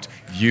tap out.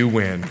 You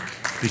win.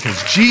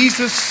 Because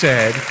Jesus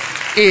said,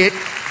 "It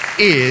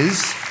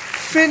is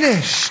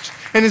finished."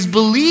 And as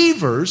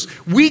believers,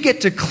 we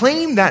get to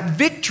claim that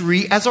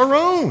victory as our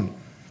own.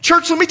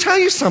 Church, let me tell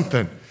you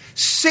something.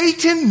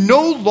 Satan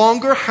no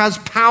longer has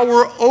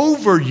power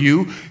over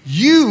you.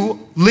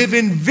 You live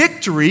in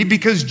victory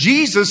because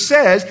Jesus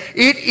says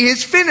it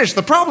is finished.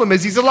 The problem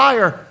is he's a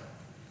liar.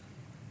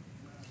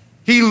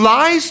 He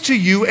lies to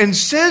you and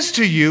says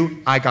to you,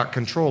 "I got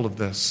control of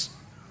this.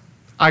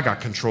 I got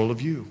control of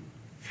you."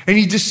 And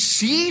he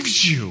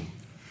deceives you.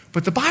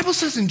 But the Bible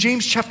says in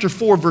James chapter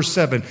 4, verse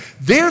 7,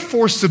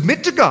 "Therefore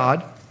submit to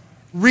God,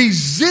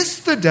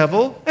 resist the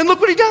devil," and look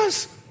what he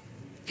does.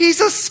 He's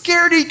a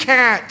scaredy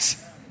cat.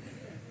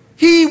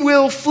 He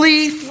will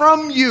flee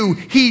from you.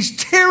 He's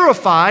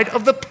terrified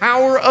of the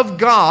power of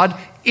God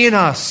in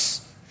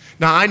us.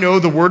 Now, I know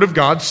the Word of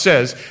God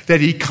says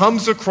that he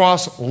comes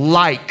across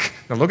like.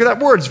 Now, look at that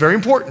word. It's very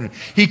important.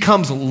 He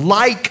comes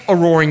like a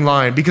roaring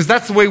lion because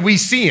that's the way we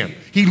see him.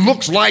 He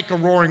looks like a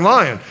roaring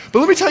lion. But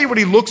let me tell you what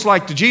he looks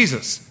like to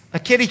Jesus. A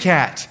kitty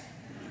cat.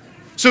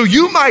 So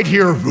you might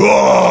hear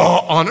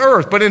roar on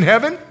earth, but in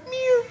heaven,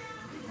 meow,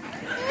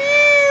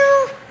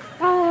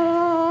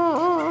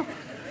 meow.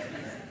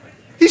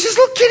 He's this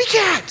little kitty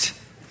cat.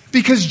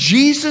 Because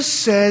Jesus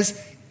says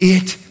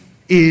it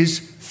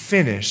is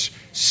finished.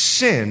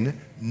 Sin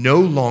no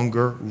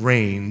longer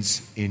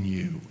reigns in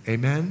you.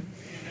 Amen?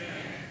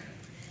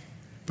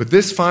 But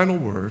this final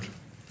word,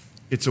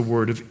 it's a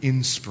word of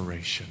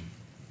inspiration.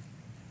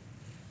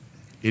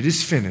 It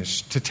is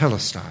finished,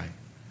 tetelestai.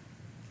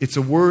 It's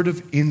a word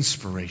of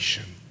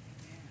inspiration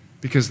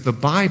because the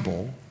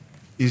Bible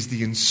is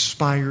the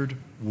inspired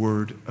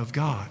word of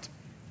God.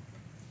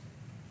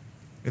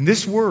 And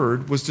this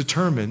word was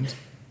determined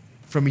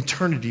from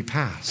eternity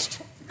past.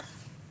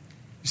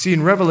 You see,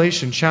 in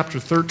Revelation chapter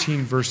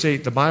 13, verse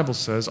 8, the Bible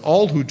says,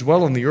 "All who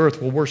dwell on the earth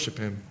will worship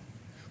him,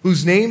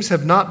 whose names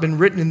have not been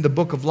written in the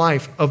book of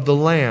life of the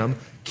Lamb,"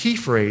 key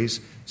phrase,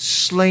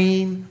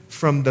 "slain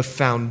from the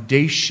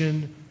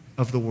foundation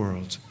of the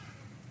world."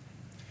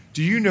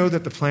 Do you know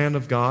that the plan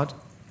of God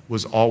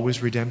was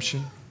always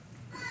redemption?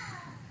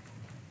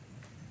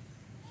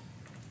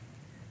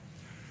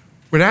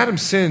 When Adam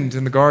sinned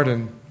in the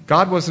garden,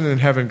 God wasn't in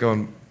heaven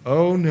going,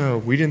 "Oh no,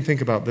 we didn't think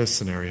about this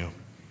scenario."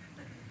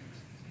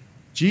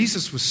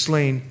 Jesus was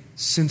slain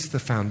since the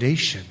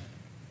foundation.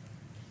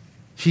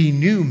 He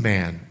knew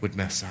man would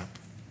mess up.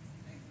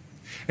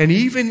 And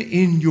even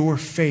in your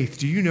faith,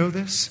 do you know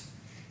this?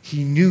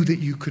 He knew that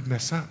you could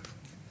mess up.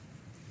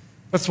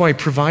 That's why he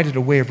provided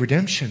a way of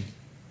redemption.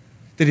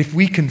 That if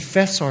we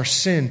confess our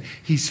sin,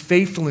 he's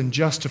faithful and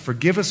just to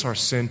forgive us our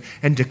sin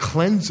and to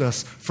cleanse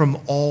us from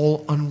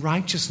all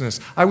unrighteousness.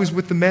 I was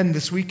with the men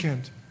this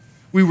weekend.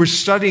 We were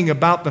studying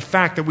about the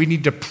fact that we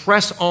need to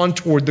press on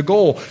toward the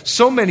goal.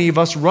 So many of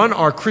us run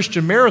our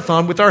Christian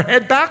marathon with our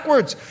head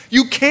backwards.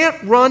 You can't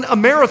run a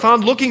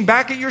marathon looking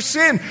back at your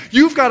sin.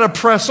 You've got to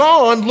press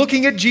on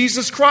looking at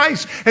Jesus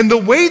Christ. And the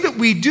way that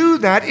we do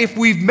that, if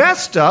we've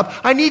messed up,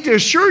 I need to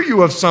assure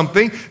you of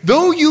something.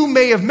 Though you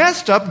may have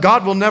messed up,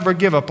 God will never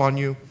give up on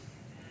you.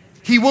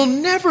 He will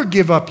never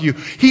give up you.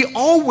 He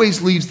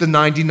always leaves the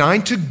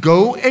 99 to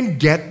go and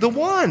get the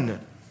one.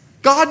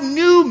 God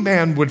knew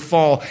man would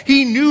fall.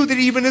 He knew that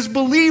even as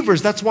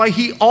believers, that's why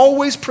he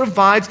always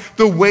provides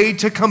the way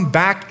to come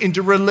back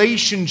into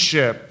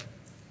relationship.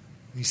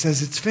 He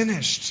says it's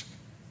finished.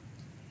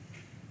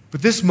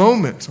 But this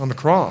moment on the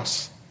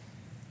cross,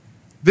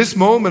 This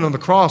moment on the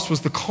cross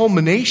was the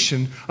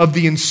culmination of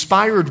the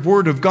inspired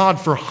word of God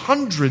for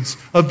hundreds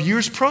of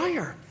years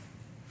prior.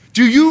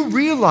 Do you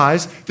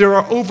realize there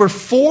are over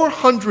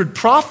 400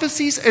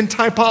 prophecies and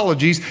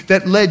typologies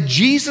that led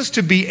Jesus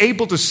to be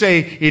able to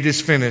say, "It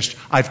is finished,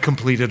 I've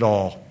completed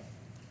all"?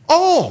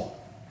 All.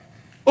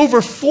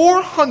 Over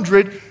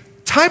 400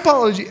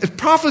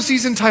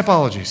 prophecies and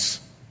typologies.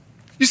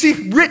 You see,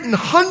 written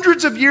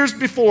hundreds of years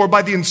before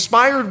by the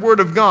inspired word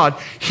of God,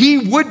 he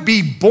would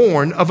be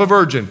born of a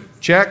virgin.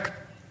 Check.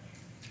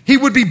 He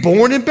would be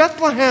born in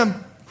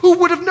Bethlehem. Who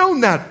would have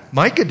known that?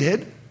 Micah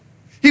did.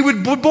 He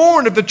would be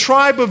born of the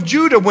tribe of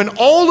Judah when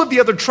all of the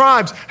other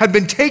tribes had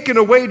been taken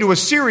away to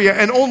Assyria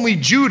and only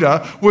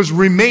Judah was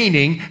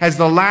remaining as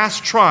the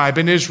last tribe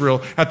in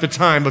Israel at the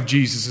time of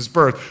Jesus'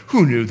 birth.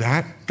 Who knew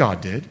that?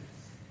 God did.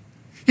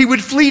 He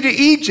would flee to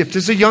Egypt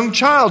as a young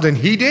child, and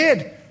he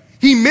did.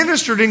 He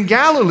ministered in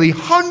Galilee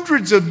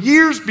hundreds of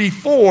years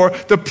before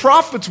the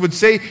prophets would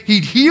say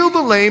he'd heal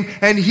the lame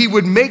and he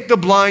would make the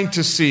blind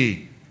to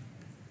see.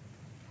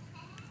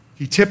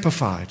 He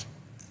typified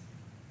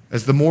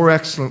as the more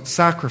excellent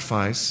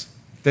sacrifice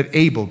that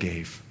Abel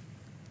gave.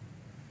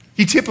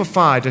 He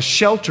typified a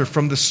shelter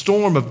from the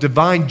storm of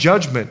divine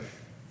judgment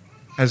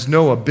as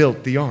Noah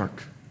built the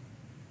ark.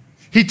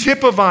 He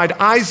typified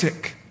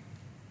Isaac.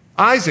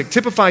 Isaac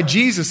typified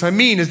Jesus,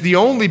 as the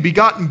only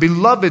begotten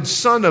beloved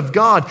Son of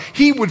God.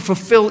 He would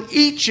fulfill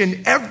each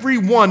and every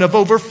one of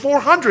over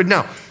 400.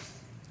 Now,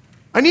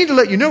 I need to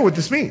let you know what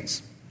this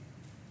means.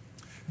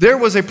 There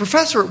was a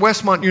professor at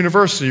Westmont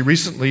University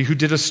recently who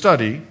did a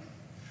study,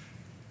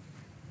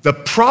 the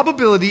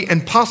probability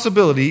and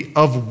possibility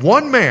of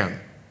one man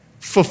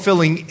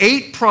fulfilling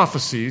 8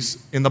 prophecies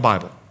in the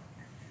Bible.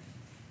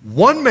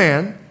 One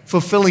man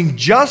fulfilling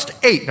just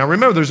 8. Now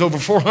remember, there's over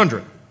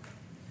 400.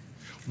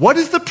 What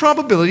is the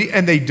probability?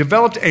 And they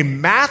developed a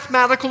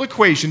mathematical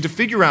equation to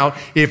figure out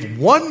if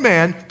one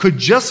man could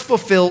just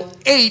fulfill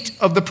 8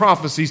 of the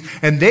prophecies.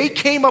 And they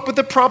came up with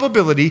the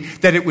probability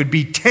that it would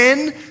be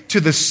 10 to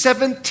the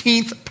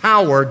 17th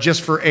power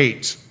just for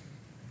 8.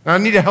 Now, I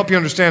need to help you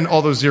understand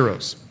all those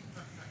zeros.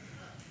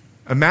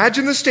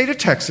 Imagine the state of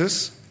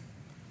Texas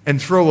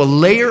and throw a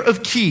layer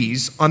of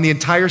keys on the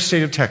entire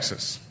state of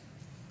Texas.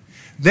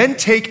 Then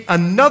take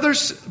another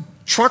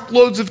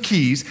truckloads of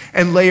keys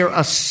and layer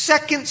a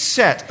second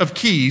set of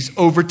keys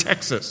over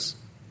Texas.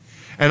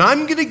 And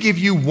I'm going to give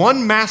you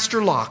one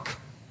master lock.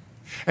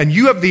 And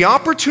you have the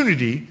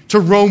opportunity to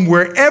roam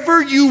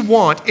wherever you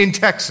want in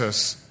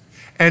Texas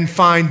and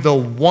find the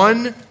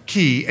one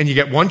key, and you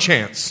get one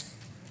chance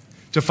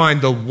to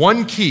find the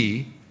one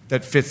key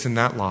that fits in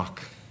that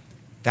lock.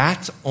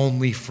 That's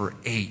only for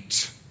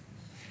 8.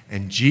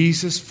 And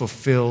Jesus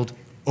fulfilled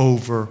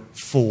over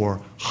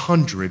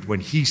 400 when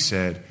he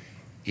said,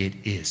 "It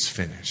is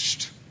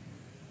finished."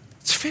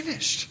 It's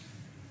finished.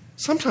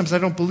 Sometimes I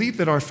don't believe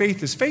that our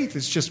faith is faith.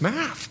 It's just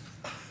math.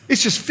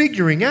 It's just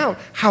figuring out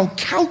how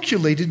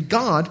calculated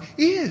God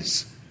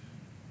is.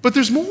 But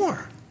there's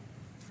more.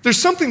 There's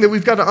something that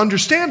we've got to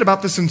understand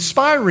about this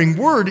inspiring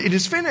word, "It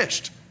is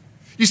finished."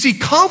 You see,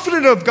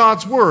 confident of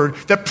God's word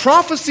that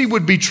prophecy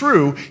would be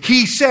true,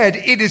 he said,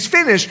 "It is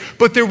finished,"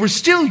 but there were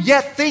still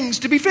yet things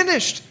to be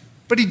finished.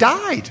 But he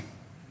died.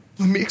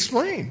 Let me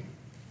explain.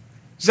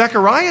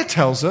 Zechariah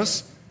tells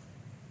us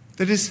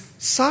that his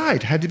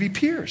side had to be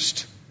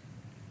pierced.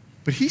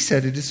 But he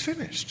said, "It is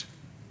finished."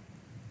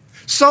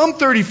 Psalm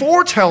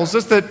 34 tells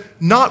us that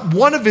not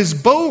one of his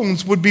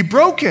bones would be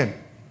broken.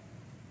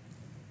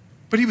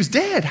 But he was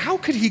dead. How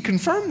could he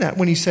confirm that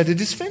when he said, "It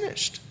is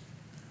finished"?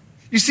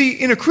 You see,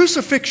 in a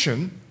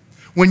crucifixion,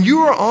 when you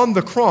are on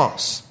the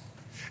cross,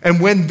 and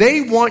when they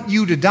want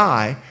you to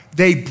die,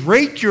 they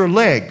break your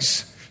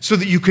legs so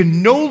that you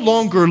can no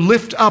longer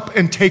lift up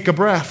and take a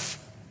breath.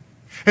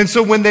 And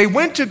so when they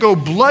went to go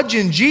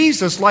bludgeon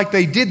Jesus like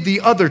they did the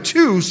other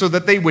two so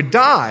that they would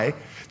die,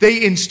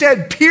 they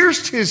instead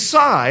pierced his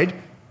side,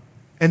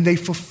 and they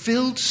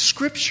fulfilled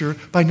Scripture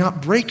by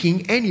not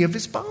breaking any of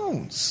his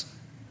bones.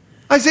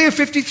 Isaiah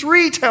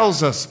 53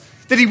 tells us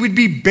that he would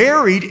be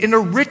buried in a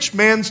rich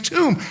man's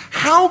tomb.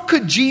 How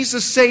could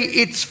Jesus say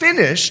it's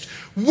finished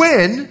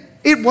when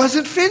it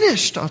wasn't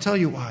finished? I'll tell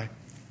you why.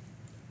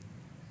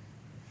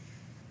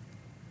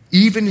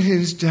 Even in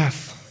his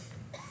death,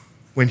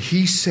 when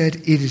he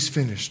said it is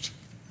finished,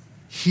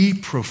 he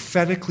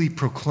prophetically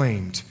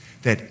proclaimed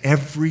that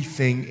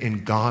everything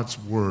in God's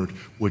word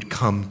would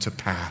come to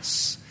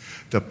pass.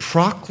 The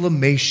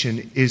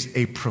proclamation is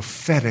a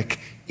prophetic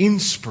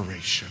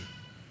inspiration.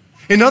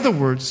 In other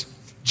words,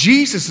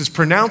 Jesus is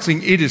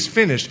pronouncing it is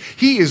finished.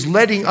 He is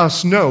letting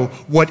us know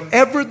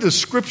whatever the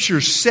scripture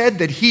said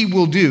that he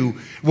will do,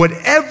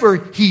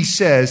 whatever he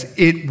says,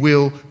 it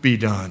will be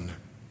done.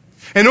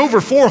 And over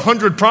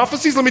 400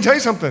 prophecies, let me tell you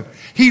something.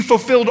 He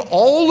fulfilled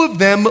all of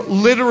them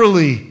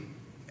literally.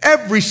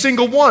 Every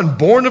single one,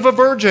 born of a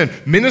virgin,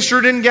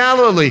 ministered in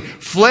Galilee,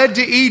 fled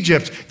to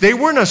Egypt. They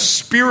weren't a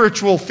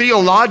spiritual,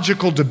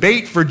 theological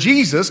debate for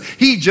Jesus.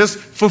 He just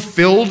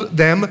fulfilled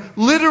them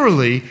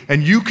literally.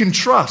 And you can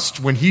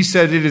trust when he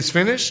said it is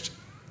finished,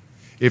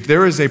 If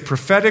there is a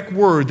prophetic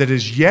word that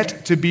is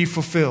yet to be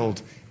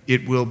fulfilled,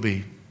 it will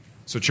be.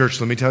 So church,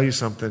 let me tell you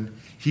something.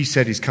 He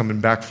said he's coming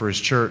back for his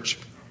church.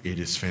 It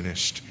is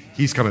finished.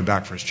 He's coming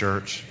back for his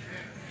church.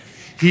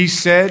 He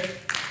said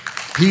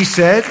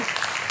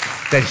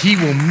that he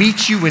will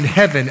meet you in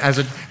heaven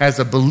as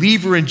a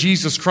believer in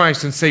Jesus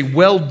Christ and say,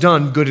 well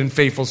done, good and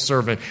faithful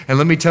servant. And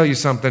let me tell you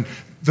something.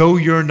 Though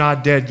you're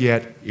not dead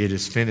yet, it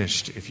is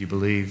finished if you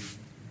believe.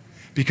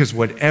 Because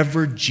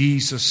whatever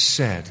Jesus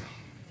said,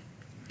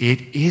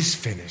 it is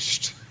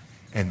finished.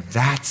 And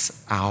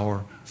that's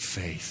our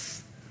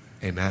faith.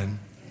 Amen.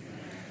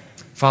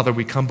 Father,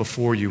 we come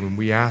before you and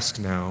we ask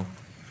now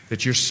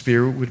that your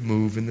Spirit would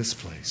move in this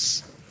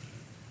place.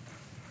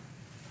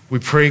 We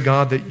pray,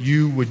 God, that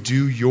you would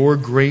do your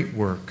great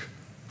work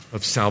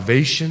of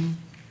salvation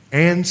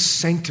and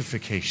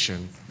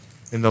sanctification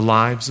in the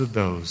lives of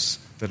those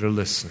that are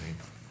listening.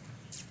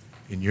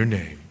 In your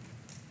name,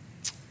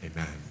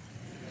 amen.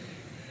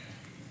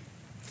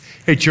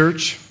 Hey,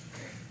 church,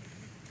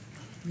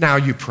 now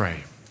you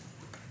pray.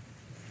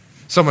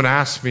 Someone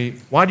asked me,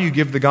 why do you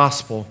give the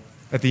gospel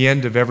at the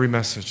end of every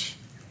message?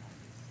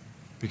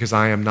 Because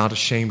I am not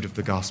ashamed of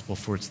the gospel,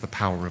 for it's the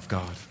power of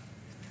God.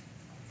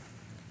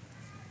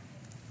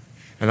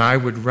 And I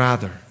would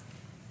rather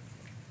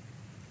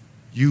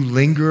you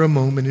linger a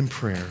moment in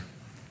prayer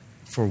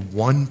for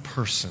one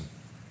person.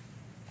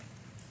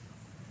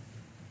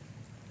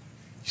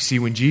 You see,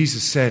 when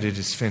Jesus said it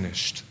is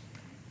finished,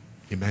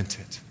 he meant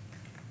it.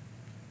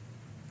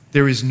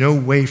 There is no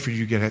way for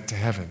you to get to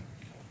heaven.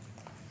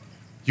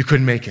 You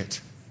couldn't make it.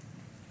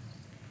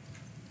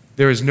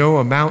 There is no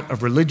amount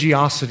of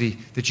religiosity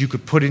that you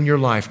could put in your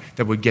life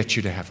that would get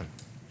you to heaven.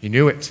 He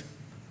knew it.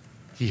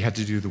 He had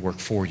to do the work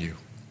for you.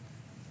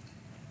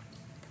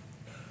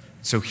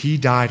 So he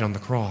died on the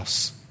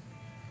cross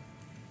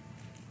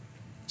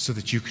so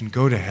that you can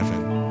go to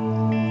heaven.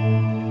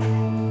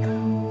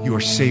 You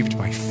are saved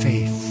by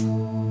faith.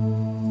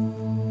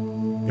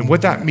 And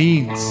what that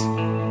means,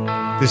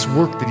 this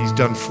work that he's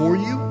done for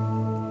you,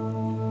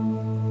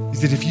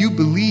 is that if you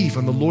believe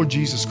on the Lord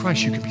Jesus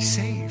Christ, you can be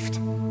saved.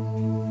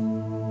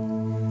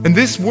 And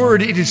this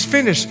word, it is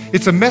finished,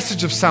 it's a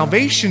message of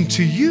salvation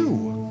to you.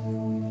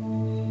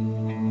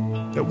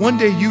 That one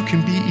day you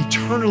can be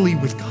eternally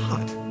with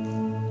God.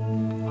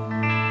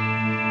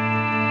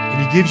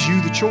 And he gives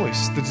you the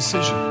choice, the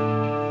decision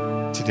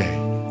today.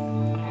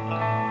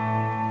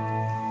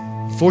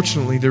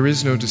 Unfortunately, there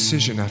is no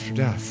decision after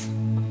death.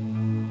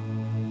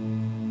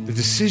 The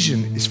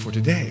decision is for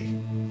today.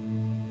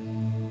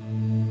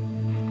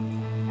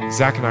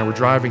 Zach and I were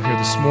driving here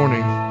this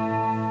morning,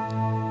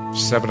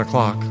 7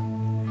 o'clock.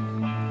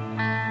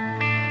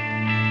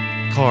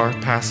 Car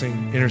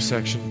passing,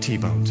 intersection,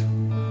 T-boned.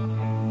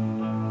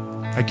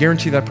 I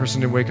guarantee that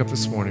person didn't wake up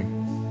this morning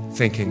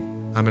thinking,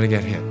 I'm going to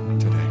get hit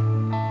today.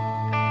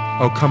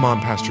 Oh, come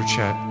on, Pastor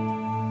Chet.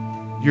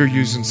 You're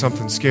using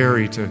something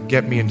scary to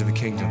get me into the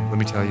kingdom. Let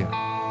me tell you,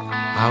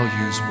 I'll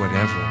use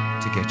whatever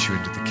to get you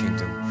into the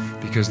kingdom,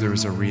 because there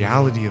is a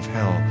reality of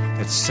hell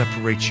that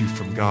separates you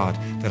from God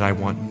that I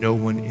want no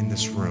one in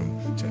this room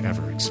to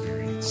ever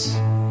experience.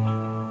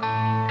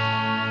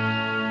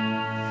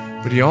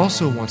 But he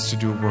also wants to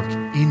do a work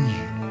in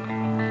you.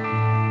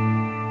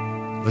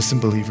 Listen,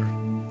 believer.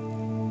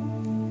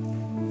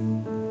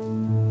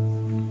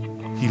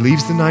 He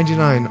leaves the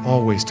 99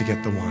 always to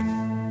get the one.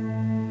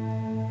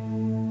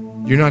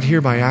 You're not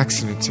here by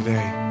accident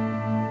today.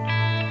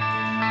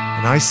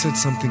 And I said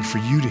something for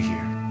you to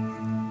hear.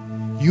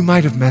 You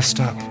might have messed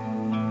up,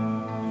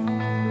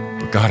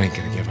 but God ain't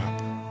going to give up.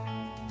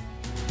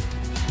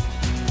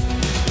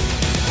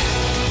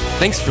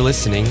 Thanks for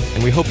listening,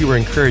 and we hope you were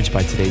encouraged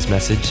by today's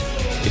message.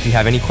 If you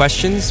have any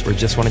questions or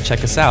just want to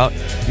check us out,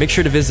 make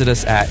sure to visit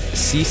us at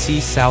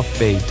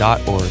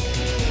ccsouthbay.org.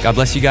 God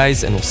bless you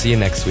guys, and we'll see you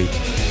next week.